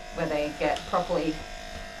grooming, where they get properly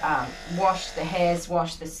washed, the hair's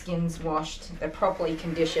washed, the skin's washed, they're properly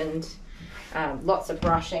conditioned, lots of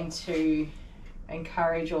brushing to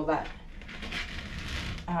encourage all that,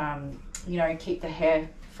 you know, keep the hair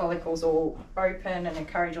follicles all open and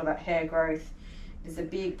encourage all that hair growth. It's a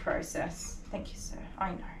big process. Thank you, sir.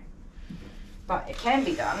 I know. But it can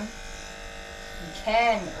be done. You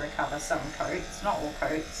can recover some coats, not all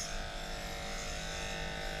coats.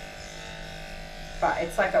 But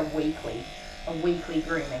it's like a weekly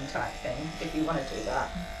grooming type thing if you want to do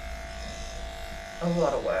that. A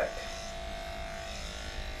lot of work.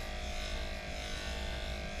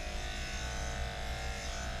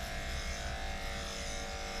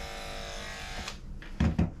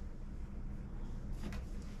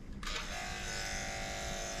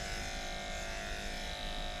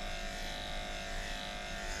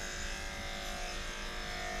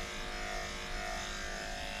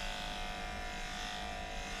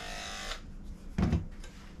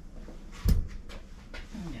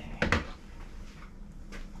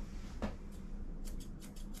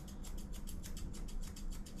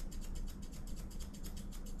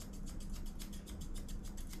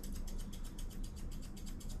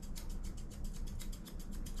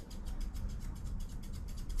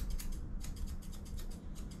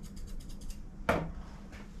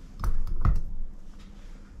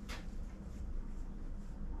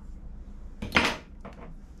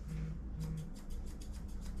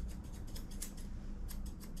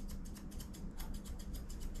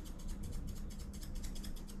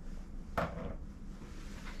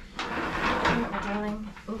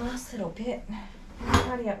 Last little bit.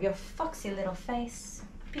 Tidy up your foxy little face.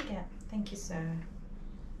 Pick it. Thank you, sir.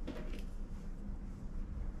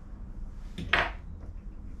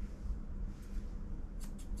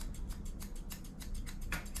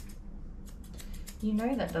 You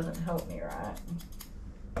know that doesn't help me, right?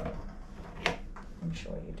 I'm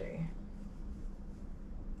sure you do.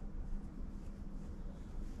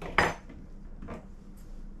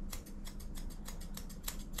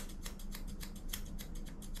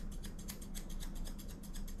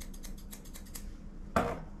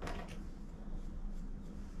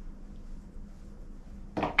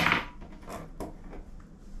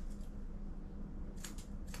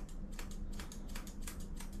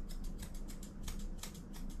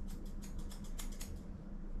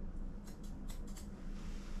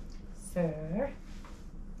 Sir,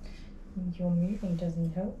 your moving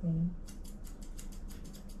doesn't help me.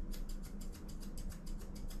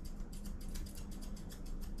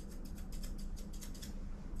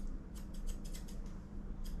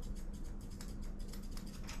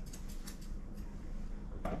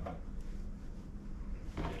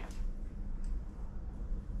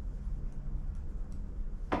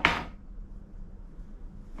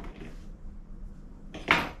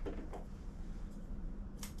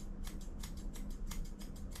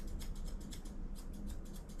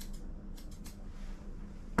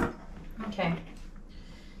 Okay,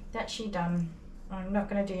 that's she done. I'm not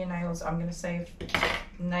going to do your nails. I'm going to save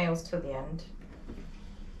nails till the end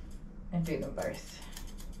and do them both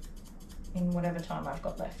in whatever time I've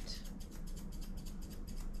got left.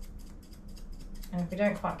 And if we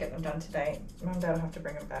don't quite get them done today, Mum and Dad will have to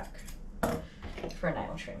bring them back for a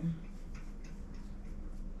nail trim.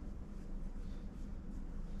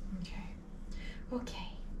 Okay.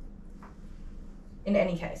 In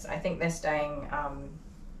any case, I think they're staying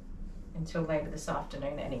until later this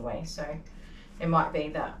afternoon anyway, so it might be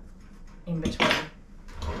that in between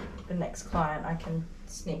the next client I can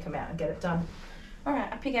sneak them out and get it done. All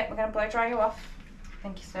right, up you get. We're gonna blow dry you off.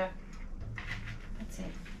 Thank you, sir. That's it.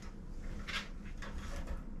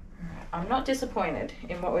 All right. I'm not disappointed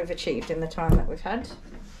in what we've achieved in the time that we've had.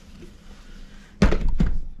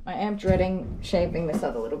 I am dreading shaving this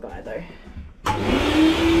other little guy though.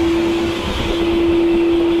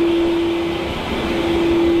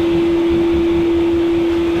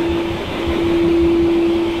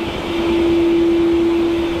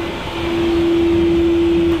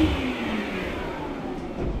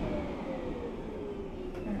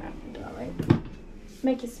 Alright, darling.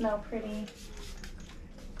 Make you smell pretty.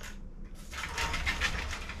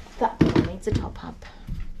 That one needs a top up.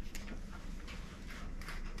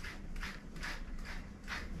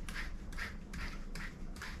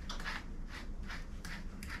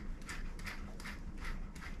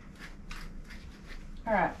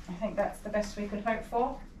 Alright, I think that's the best we could hope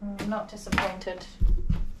for. I'm not disappointed.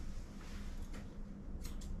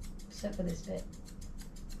 Except for this bit.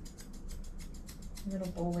 Little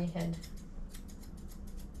bally head.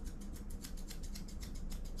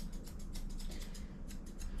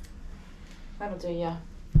 That'll do ya.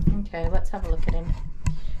 Okay, let's have a look at him.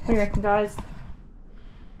 What do you reckon, guys?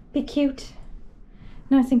 Be cute.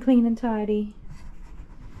 Nice and clean and tidy.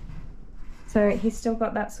 So he's still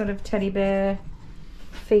got that sort of teddy bear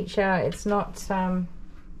feature. It's not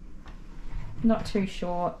too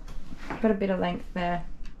short. Got a bit of length there.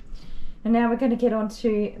 And now we're going to get on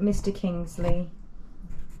to Mr. Kingsley.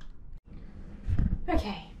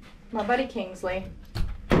 Okay, my buddy Kingsley.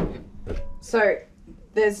 So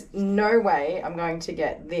there's no way I'm going to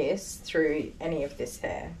get this through any of this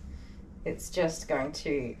hair. It's just going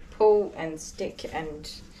to pull and stick and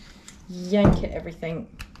yank at everything.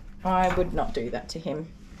 I would not do that to him.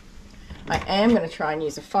 I am going to try and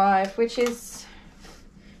use a 5, which is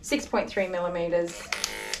 6.3 millimeters.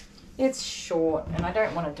 It's short and I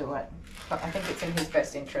don't want to do it, but I think it's in his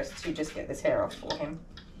best interest to just get this hair off for him.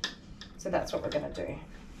 So that's what we're going to do.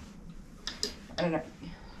 I don't know.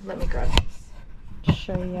 Let me grab this to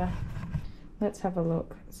show you. Let's have a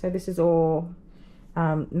look. So this is all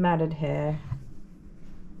matted hair.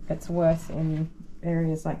 It's worse in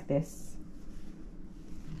areas like this.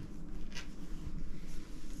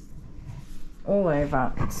 All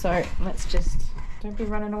over. So let's just, don't be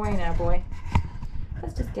running away now, boy.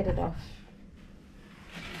 Let's just get it off.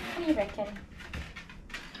 What do you reckon?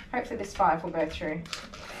 Hopefully this 5 will go through.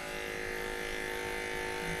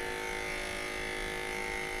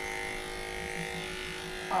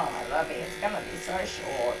 Oh my lovey, it's gonna be so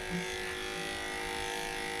short.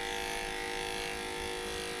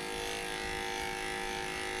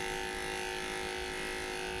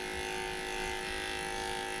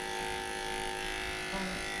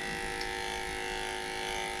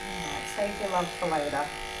 Save your love for later.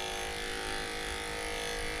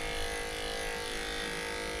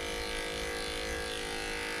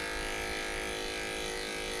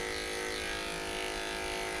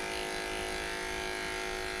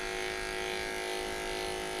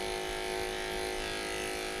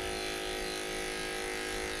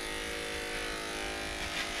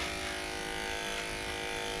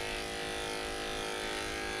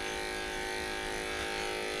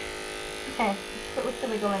 Okay, put with the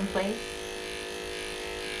wiggle in, please.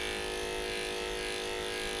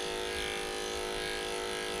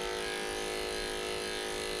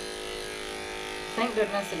 Thank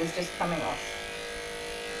goodness it is just coming off.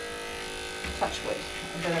 Touch wood.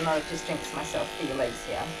 I better not have just jinxed myself for your legs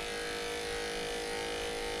here.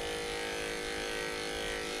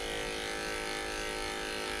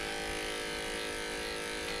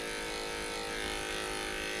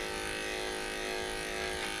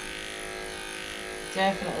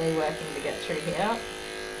 Definitely working to get through here.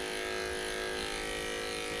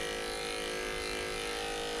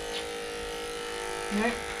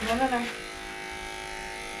 No, no, no, no.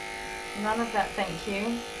 None of that, thank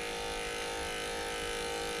you.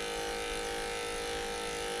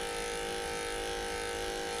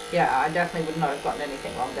 Yeah, I definitely would not have gotten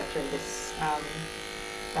anything longer through this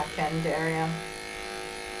back end area.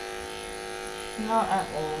 Not at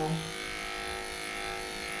all.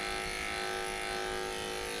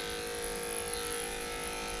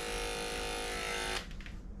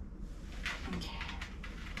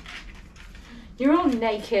 You're all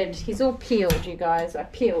naked. He's all peeled, you guys. I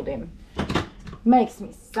peeled him. Makes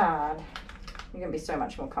me sad. You're going to be so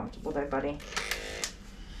much more comfortable though, buddy.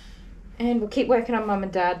 And we'll keep working on Mum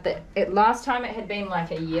and Dad. Last time it had been like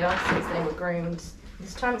a year since they were groomed.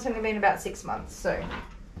 This time it's only been about 6 months. So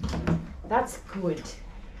that's good.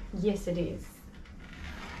 Yes, it is.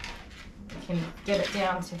 We can get it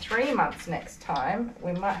down to 3 months next time.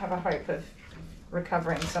 We might have a hope of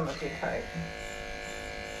recovering some of your coat.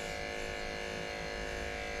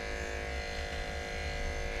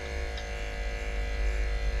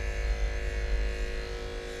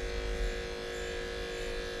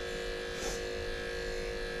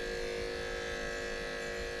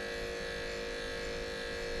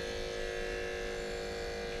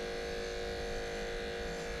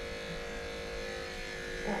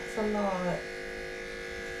 a lot.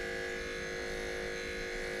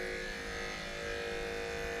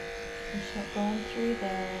 Push that going through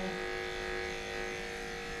there.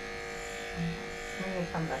 We will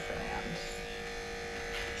come back around.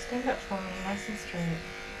 Stand up for me, nice and straight.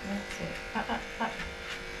 That's it. Up.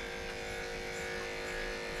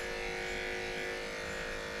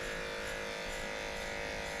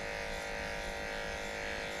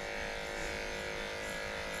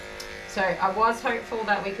 So I was hopeful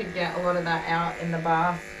that we could get a lot of that out in the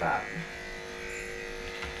bath, but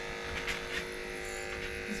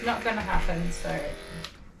it's not going to happen, so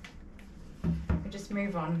we'll just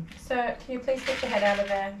move on. Sir, can you please get your head out of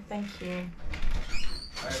there? Thank you.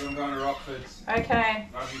 Hey, everyone going to Rockford's. Okay.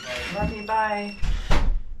 Love you, babe. Love you, bye.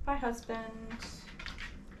 Bye, husband.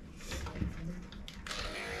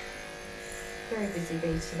 Very busy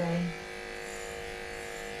bee today.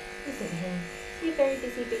 Isn't he? You're very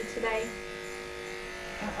busy bee today.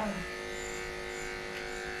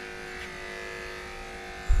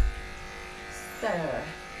 So,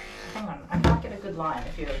 hang on. I can't get a good line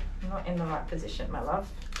if you're not in the right position, my love.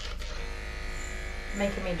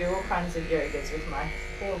 Making me do all kinds of yogas with my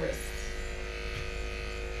poor wrists.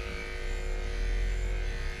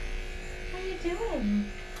 What are you doing?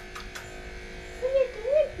 What are you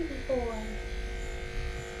doing, baby boy?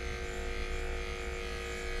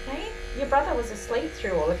 Hey, your brother was asleep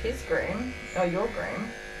through all of his groom, or your groom.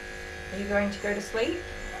 Are you going to go to sleep?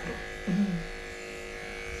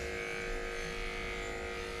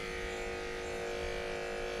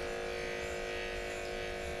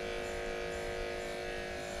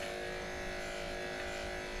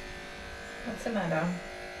 What's the matter?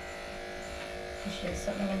 Is there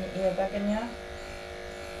something in your ear bugging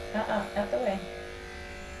you? Out the way.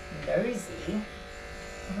 Nosy.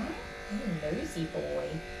 Huh? You nosy boy.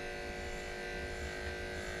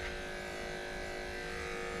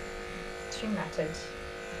 Too matted.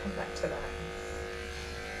 I'll come back to that.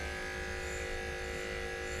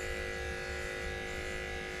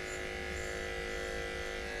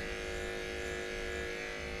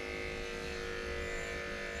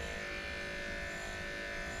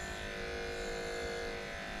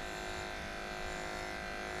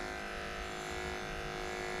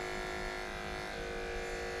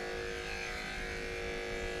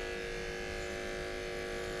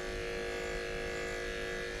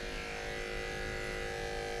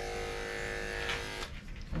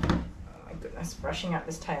 Brushing out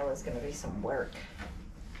this tail is going to be some work.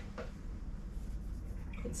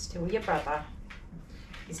 It's still your brother.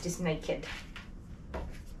 He's just naked.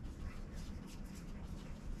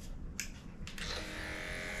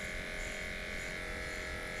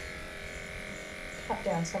 Cut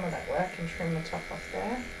down some of that work and trim the top off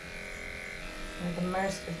there, where the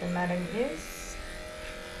most of the matting is.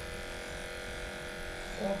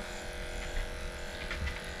 Oh,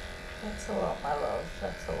 that's a lot, my love.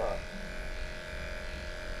 That's a lot.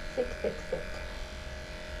 Thick, thick, thick.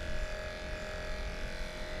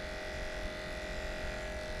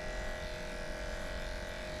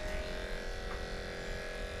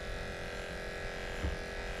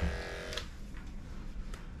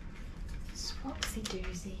 Swapsy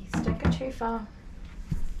doozies. Don't go too far.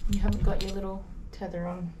 You haven't got your little tether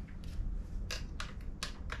on.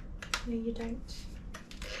 No, you don't.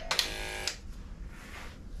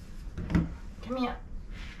 Come here.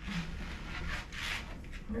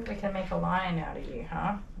 I wonder if we can make a lion out of you,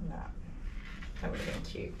 huh? No. That would have been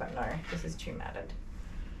cute, but no, this is too matted.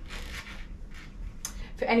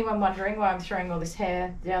 For anyone wondering why I'm throwing all this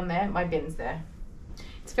hair down there, my bin's there.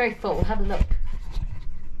 It's very full. Have a look.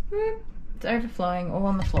 It's overflowing all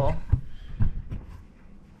on the floor.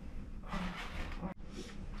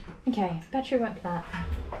 Okay, battery went flat.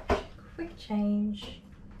 Quick change.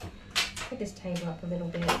 Put this table up a little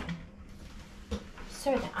bit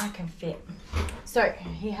so that I can fit. So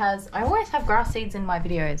he has, I always have grass seeds in my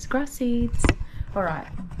videos. Grass seeds. All right.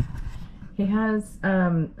 He has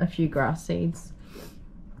a few grass seeds.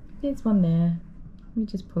 There's one there. Let me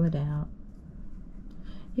just pull it out.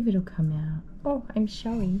 If it'll come out. Oh, I'm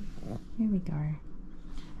showy. There we go.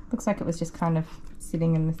 Looks like it was just kind of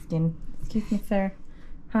sitting in the skin. Excuse me, sir.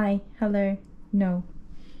 Hi. Hello. No.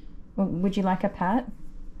 Well, would you like a pat?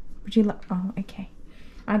 Would you like? Oh, okay.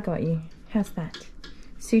 I got you. How's that?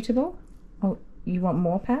 Suitable? Oh, you want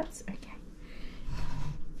more pats? Okay.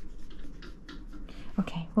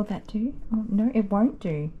 Okay, will that do? Oh, no, it won't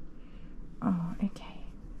do. Oh, okay.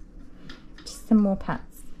 Just some more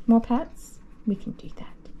pats. More pats? We can do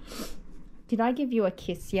that. Did I give you a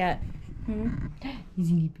kiss yet?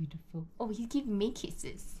 Isn't he beautiful? Oh, he's giving me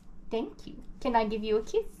kisses. Thank you. Can I give you a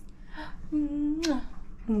kiss?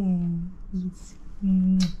 Yes.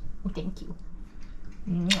 Oh, thank you.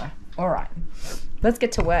 All right, let's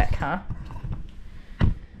get to work, huh?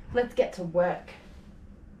 Let's get to work.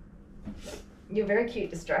 You're very cute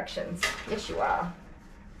distractions. Yes, you are.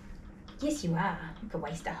 Yes, you are. I could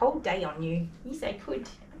waste a whole day on you. Yes, I could.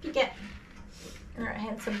 Up you get. All right,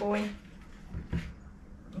 handsome boy.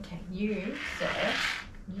 Okay, you, sir,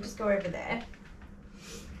 you just go over there.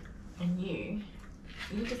 And you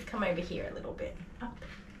just come over here a little bit. Up.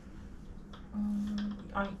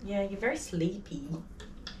 Yeah, you're very sleepy.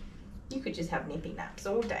 You could just have nippy naps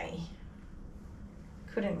all day.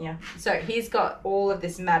 Couldn't you? So he's got all of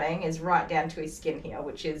this matting is right down to his skin here,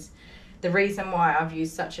 which is the reason why I've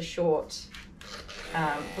used such a short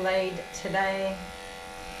blade today.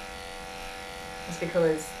 It's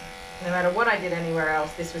because no matter what I did anywhere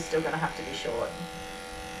else, this was still going to have to be short.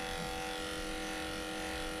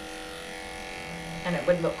 And it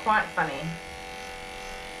would look quite funny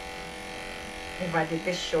if I did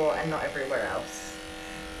this short and not everywhere else.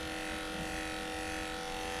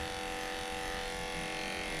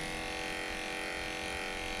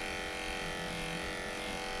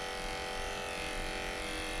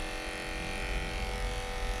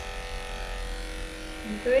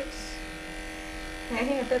 You good?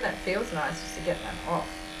 I bet that feels nice just to get that off.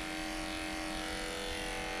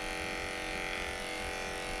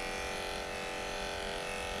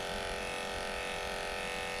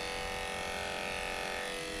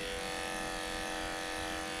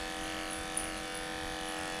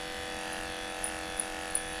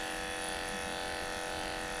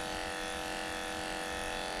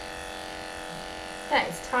 That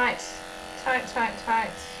is tight, tight, tight,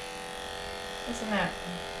 tight. Isn't that?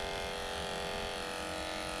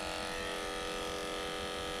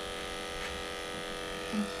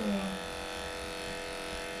 Thank you.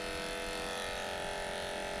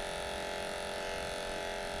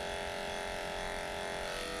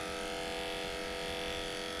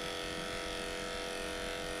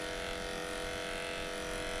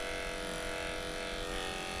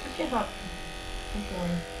 Get up. Good boy.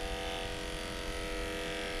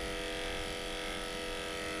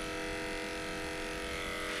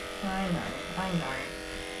 I know.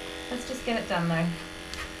 Let's just get it done though.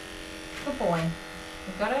 Good boy.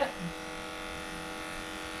 You got it?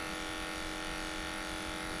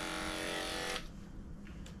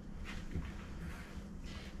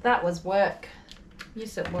 That was work.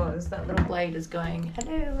 Yes, it was. That little blade is going,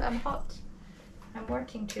 hello, I'm hot. I'm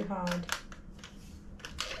working too hard.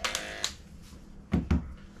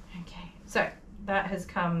 Okay, so that has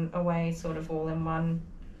come away sort of all in one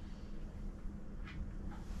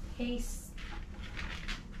piece.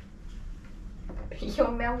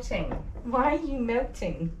 You're melting. Why are you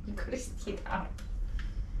melting? You gotta sit up.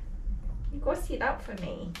 You gotta sit up for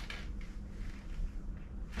me.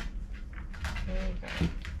 There you go.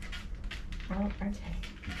 Oh, okay.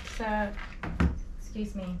 So,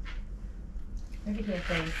 excuse me. Over here,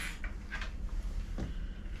 please.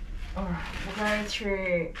 Alright, we'll go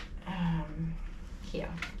through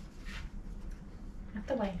here. Out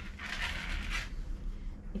the way.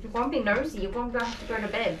 If you want to be nosy, you're going to have to go to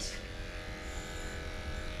bed.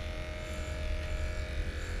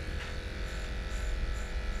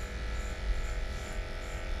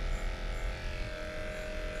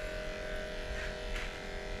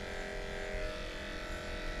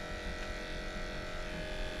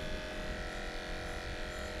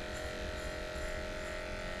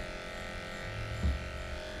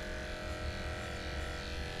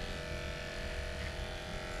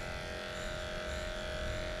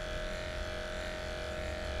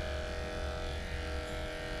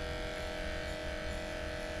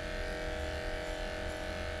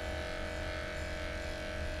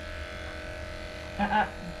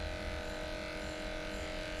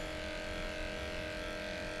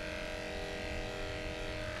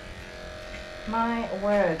 My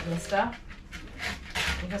word, mister.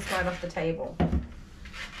 You just right off the table.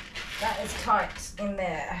 That is tight in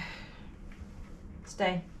there.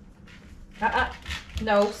 Stay.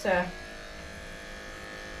 No, sir. I'm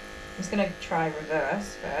just going to try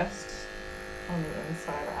reverse first on the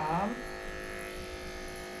inside arm.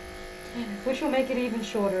 Which will make it even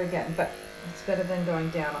shorter again, but it's better than going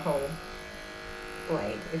down a whole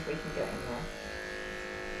blade if we can get in there.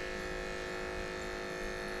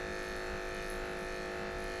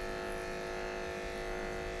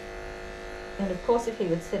 And of course, if he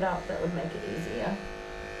would sit up, that would make it easier.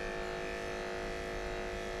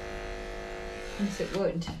 Yes, it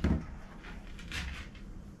would.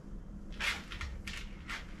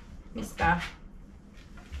 Mr.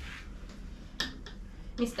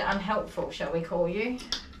 Unhelpful, shall we call you?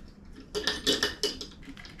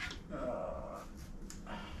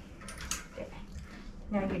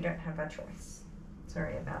 Now you don't have a choice.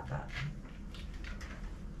 Sorry about that.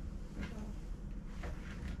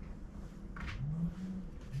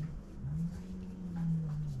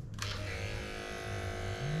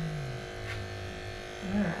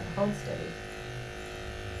 Alright, hold steady.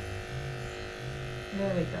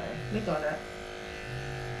 There we go. We got it.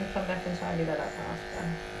 We'll come back and tidy that up after.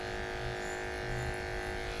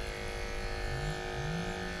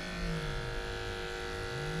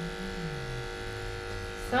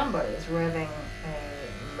 Somebody is revving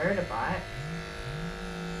a motorbike.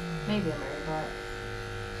 Maybe a motorbike.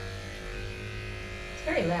 It's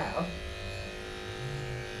very loud.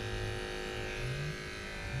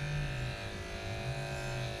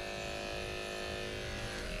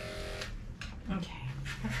 Okay,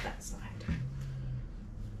 that's that side.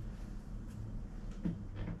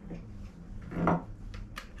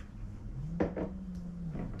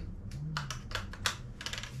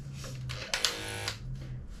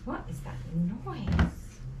 What is that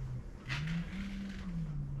noise?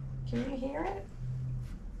 Can you hear it?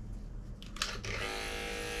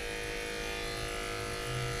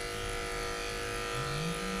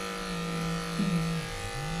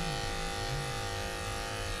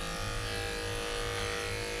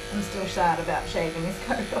 I'm still sad about shaving his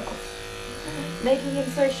coat off. Making him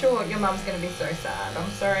so short, your mum's gonna be so sad. I'm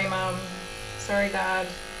sorry, Mum. Sorry, Dad.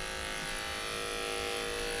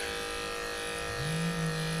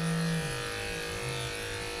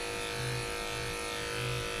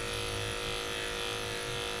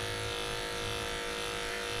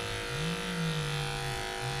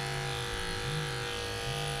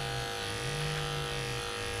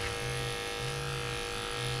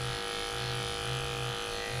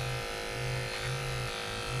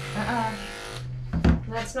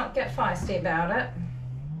 Let's not get feisty about it.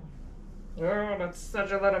 Oh, that's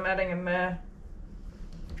such a lot of matting in there.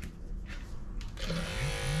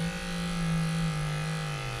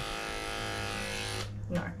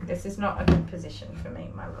 No, this is not a good position for me,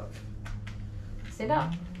 my love. Sit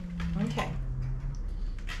up. Okay.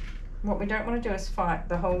 What we don't want to do is fight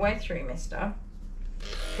the whole way through, mister.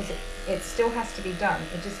 Because it still has to be done.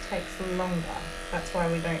 It just takes longer. That's why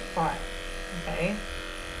we don't fight. Okay?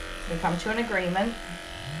 We come to an agreement.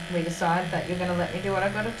 We decide that you're going to let me do what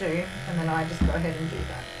I've got to do, and then I just go ahead and do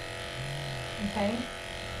that. Okay?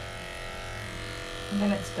 And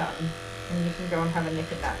then it's done. And you can go and have a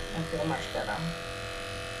nip at that and feel much better.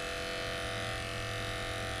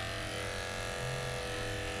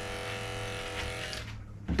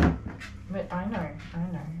 But I know.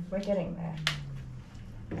 We're getting there.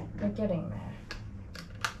 We're getting there.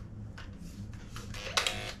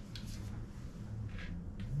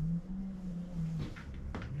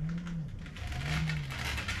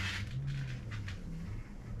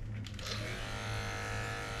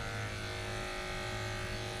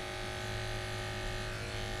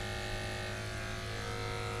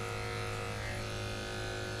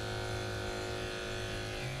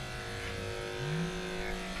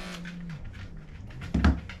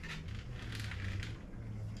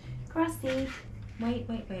 Grass seed. Wait.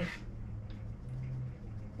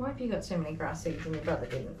 Why have you got so many grass seeds and your brother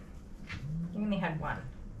didn't? You only had one.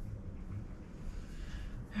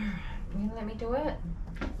 Alright, you gonna let me do it?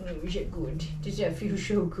 Oh, is it good? Does that feel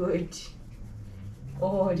so good?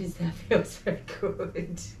 Oh, does that feel so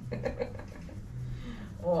good?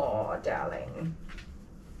 Oh, darling.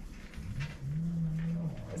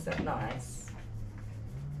 Oh, is that nice?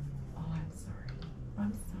 Oh,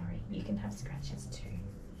 I'm sorry. You can have scratches too.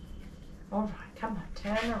 All right, come on,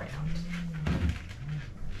 turn around.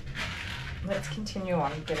 Let's continue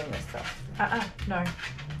on getting this off. No.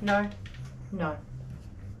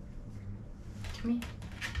 Come here.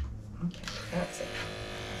 Okay, that's it.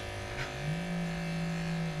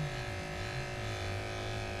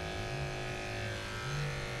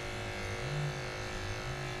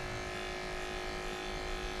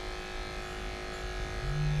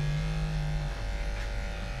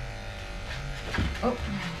 Oh.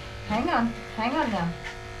 Hang on now.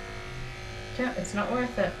 It's not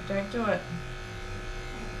worth it. Don't do it.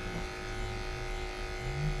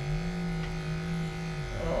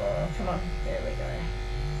 Oh, come on. There we go.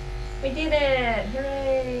 We did it!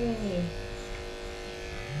 Hooray!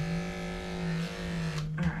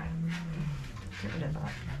 Alright. Get rid of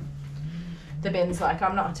that. The bin's like,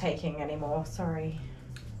 I'm not taking anymore. Sorry.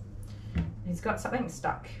 He's got something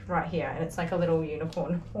stuck right here, and it's like a little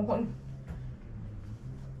unicorn horn.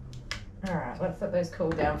 Alright, let's let those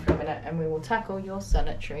cool down for a minute and we will tackle your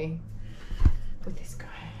sanitary with this guy.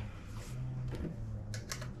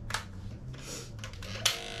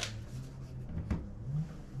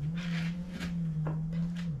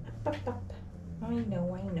 I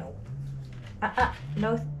know.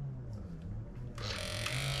 No.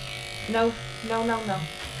 No.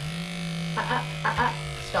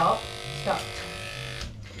 Stop.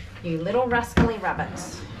 You little rascally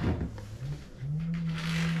rabbits.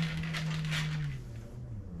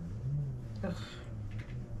 Ugh.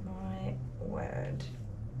 My word.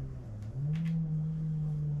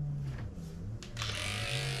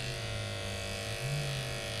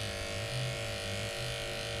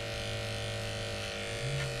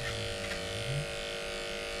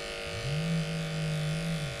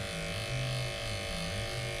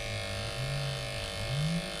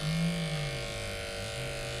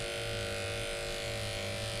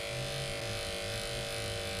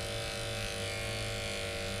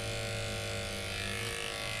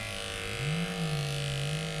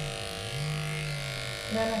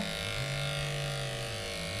 No.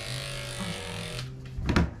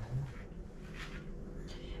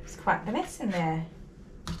 It's quite a mess in there.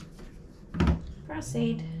 Grass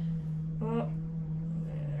seed. Oh,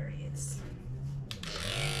 there he is.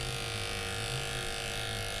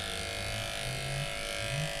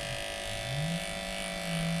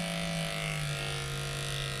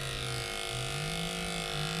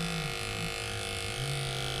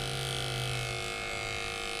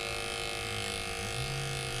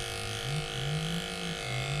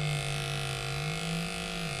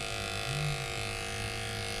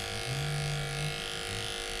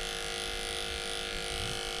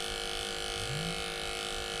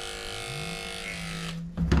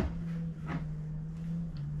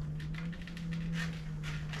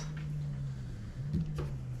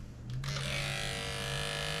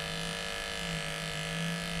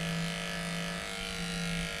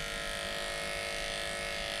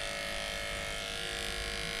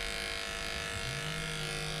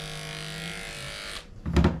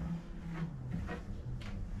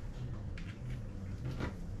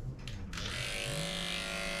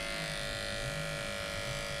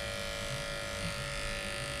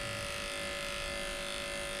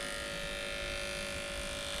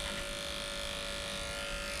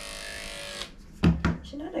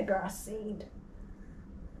 Another grass seed.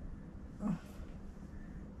 Oh.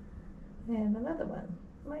 And another one.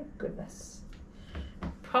 My goodness.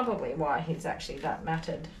 Probably why he's actually that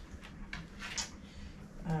matted.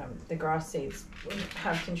 The grass seeds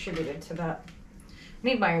have contributed to that. I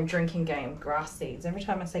need my own drinking game, grass seeds. Every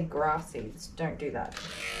time I say grass seeds, don't do that.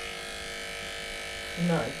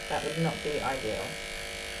 No, that would not be ideal.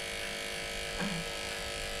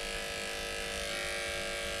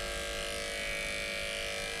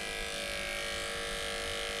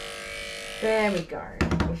 There we go.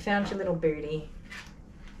 We found your little booty.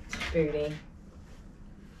 Hey,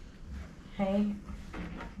 I'm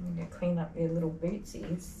gonna clean up your little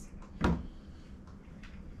bootsies.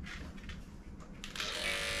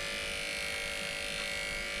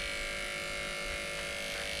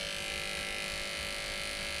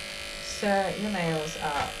 So your nails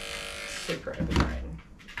are super overgrown.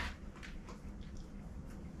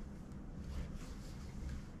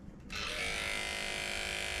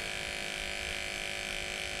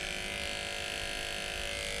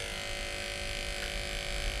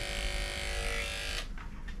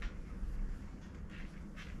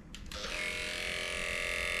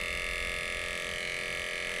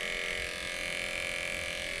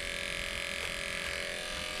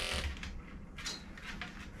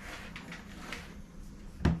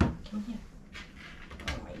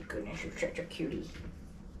 You're such a cutie.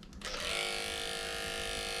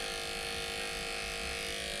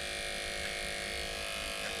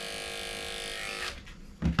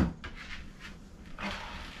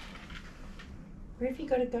 Where have you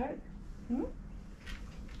got to go? You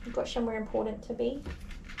got somewhere important to be?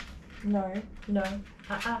 No.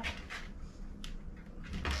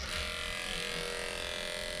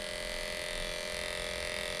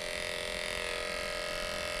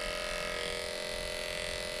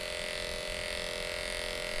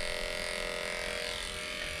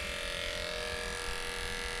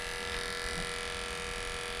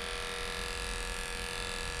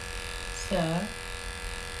 Sir,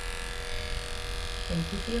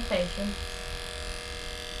 thank you for your patience.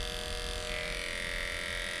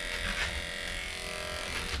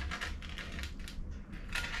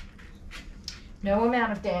 No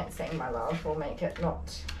amount of dancing, my love, will make it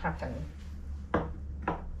not happen. Alright.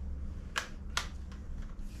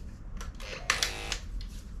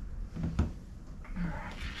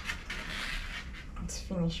 Let's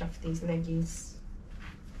finish off these leggies,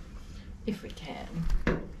 if we can.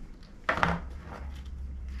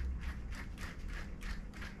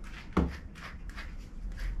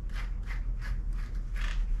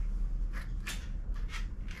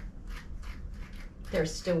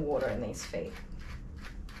 There's still water in these feet.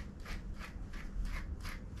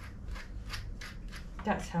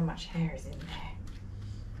 That's how much hair is in there.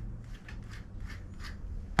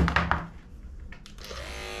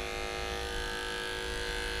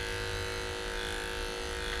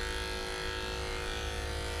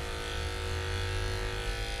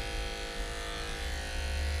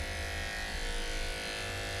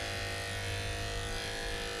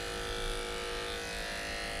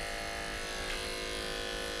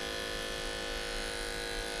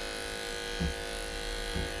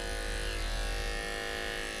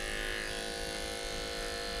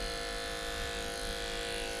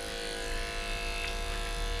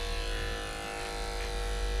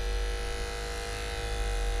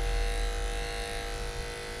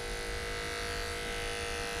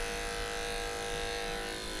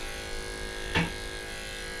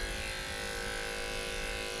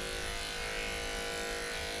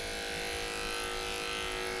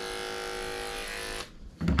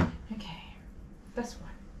 This one.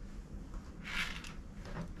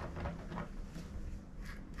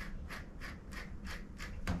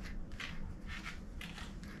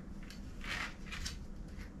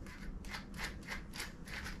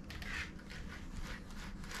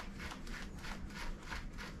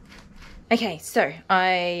 Okay, so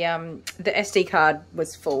the SD card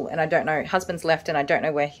was full and I don't know, husband's left and I don't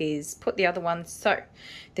know where he's put the other one. So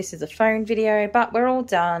this is a phone video, but we're all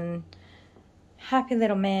done. Happy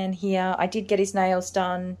little man here. I did get his nails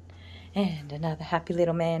done. And another happy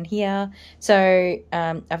little man here. So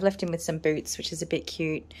I've left him with some boots, which is a bit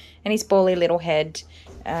cute. And his bally little head.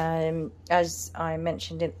 As I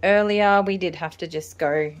mentioned it earlier, we did have to just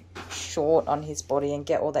go short on his body and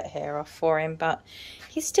get all that hair off for him. But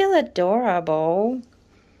he's still adorable.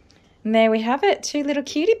 And there we have it. 2 little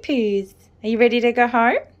cutie poos. Are you ready to go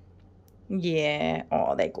home? Yeah.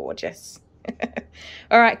 Oh, they're gorgeous.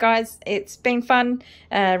 All right, guys, it's been fun.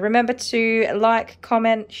 Remember to like,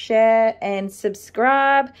 comment, share, and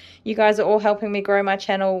subscribe. You guys are all helping me grow my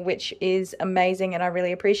channel, which is amazing, and I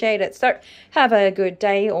really appreciate it. So have a good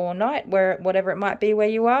day or night, whatever it might be where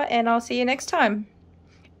you are, and I'll see you next time.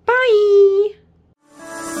 Bye.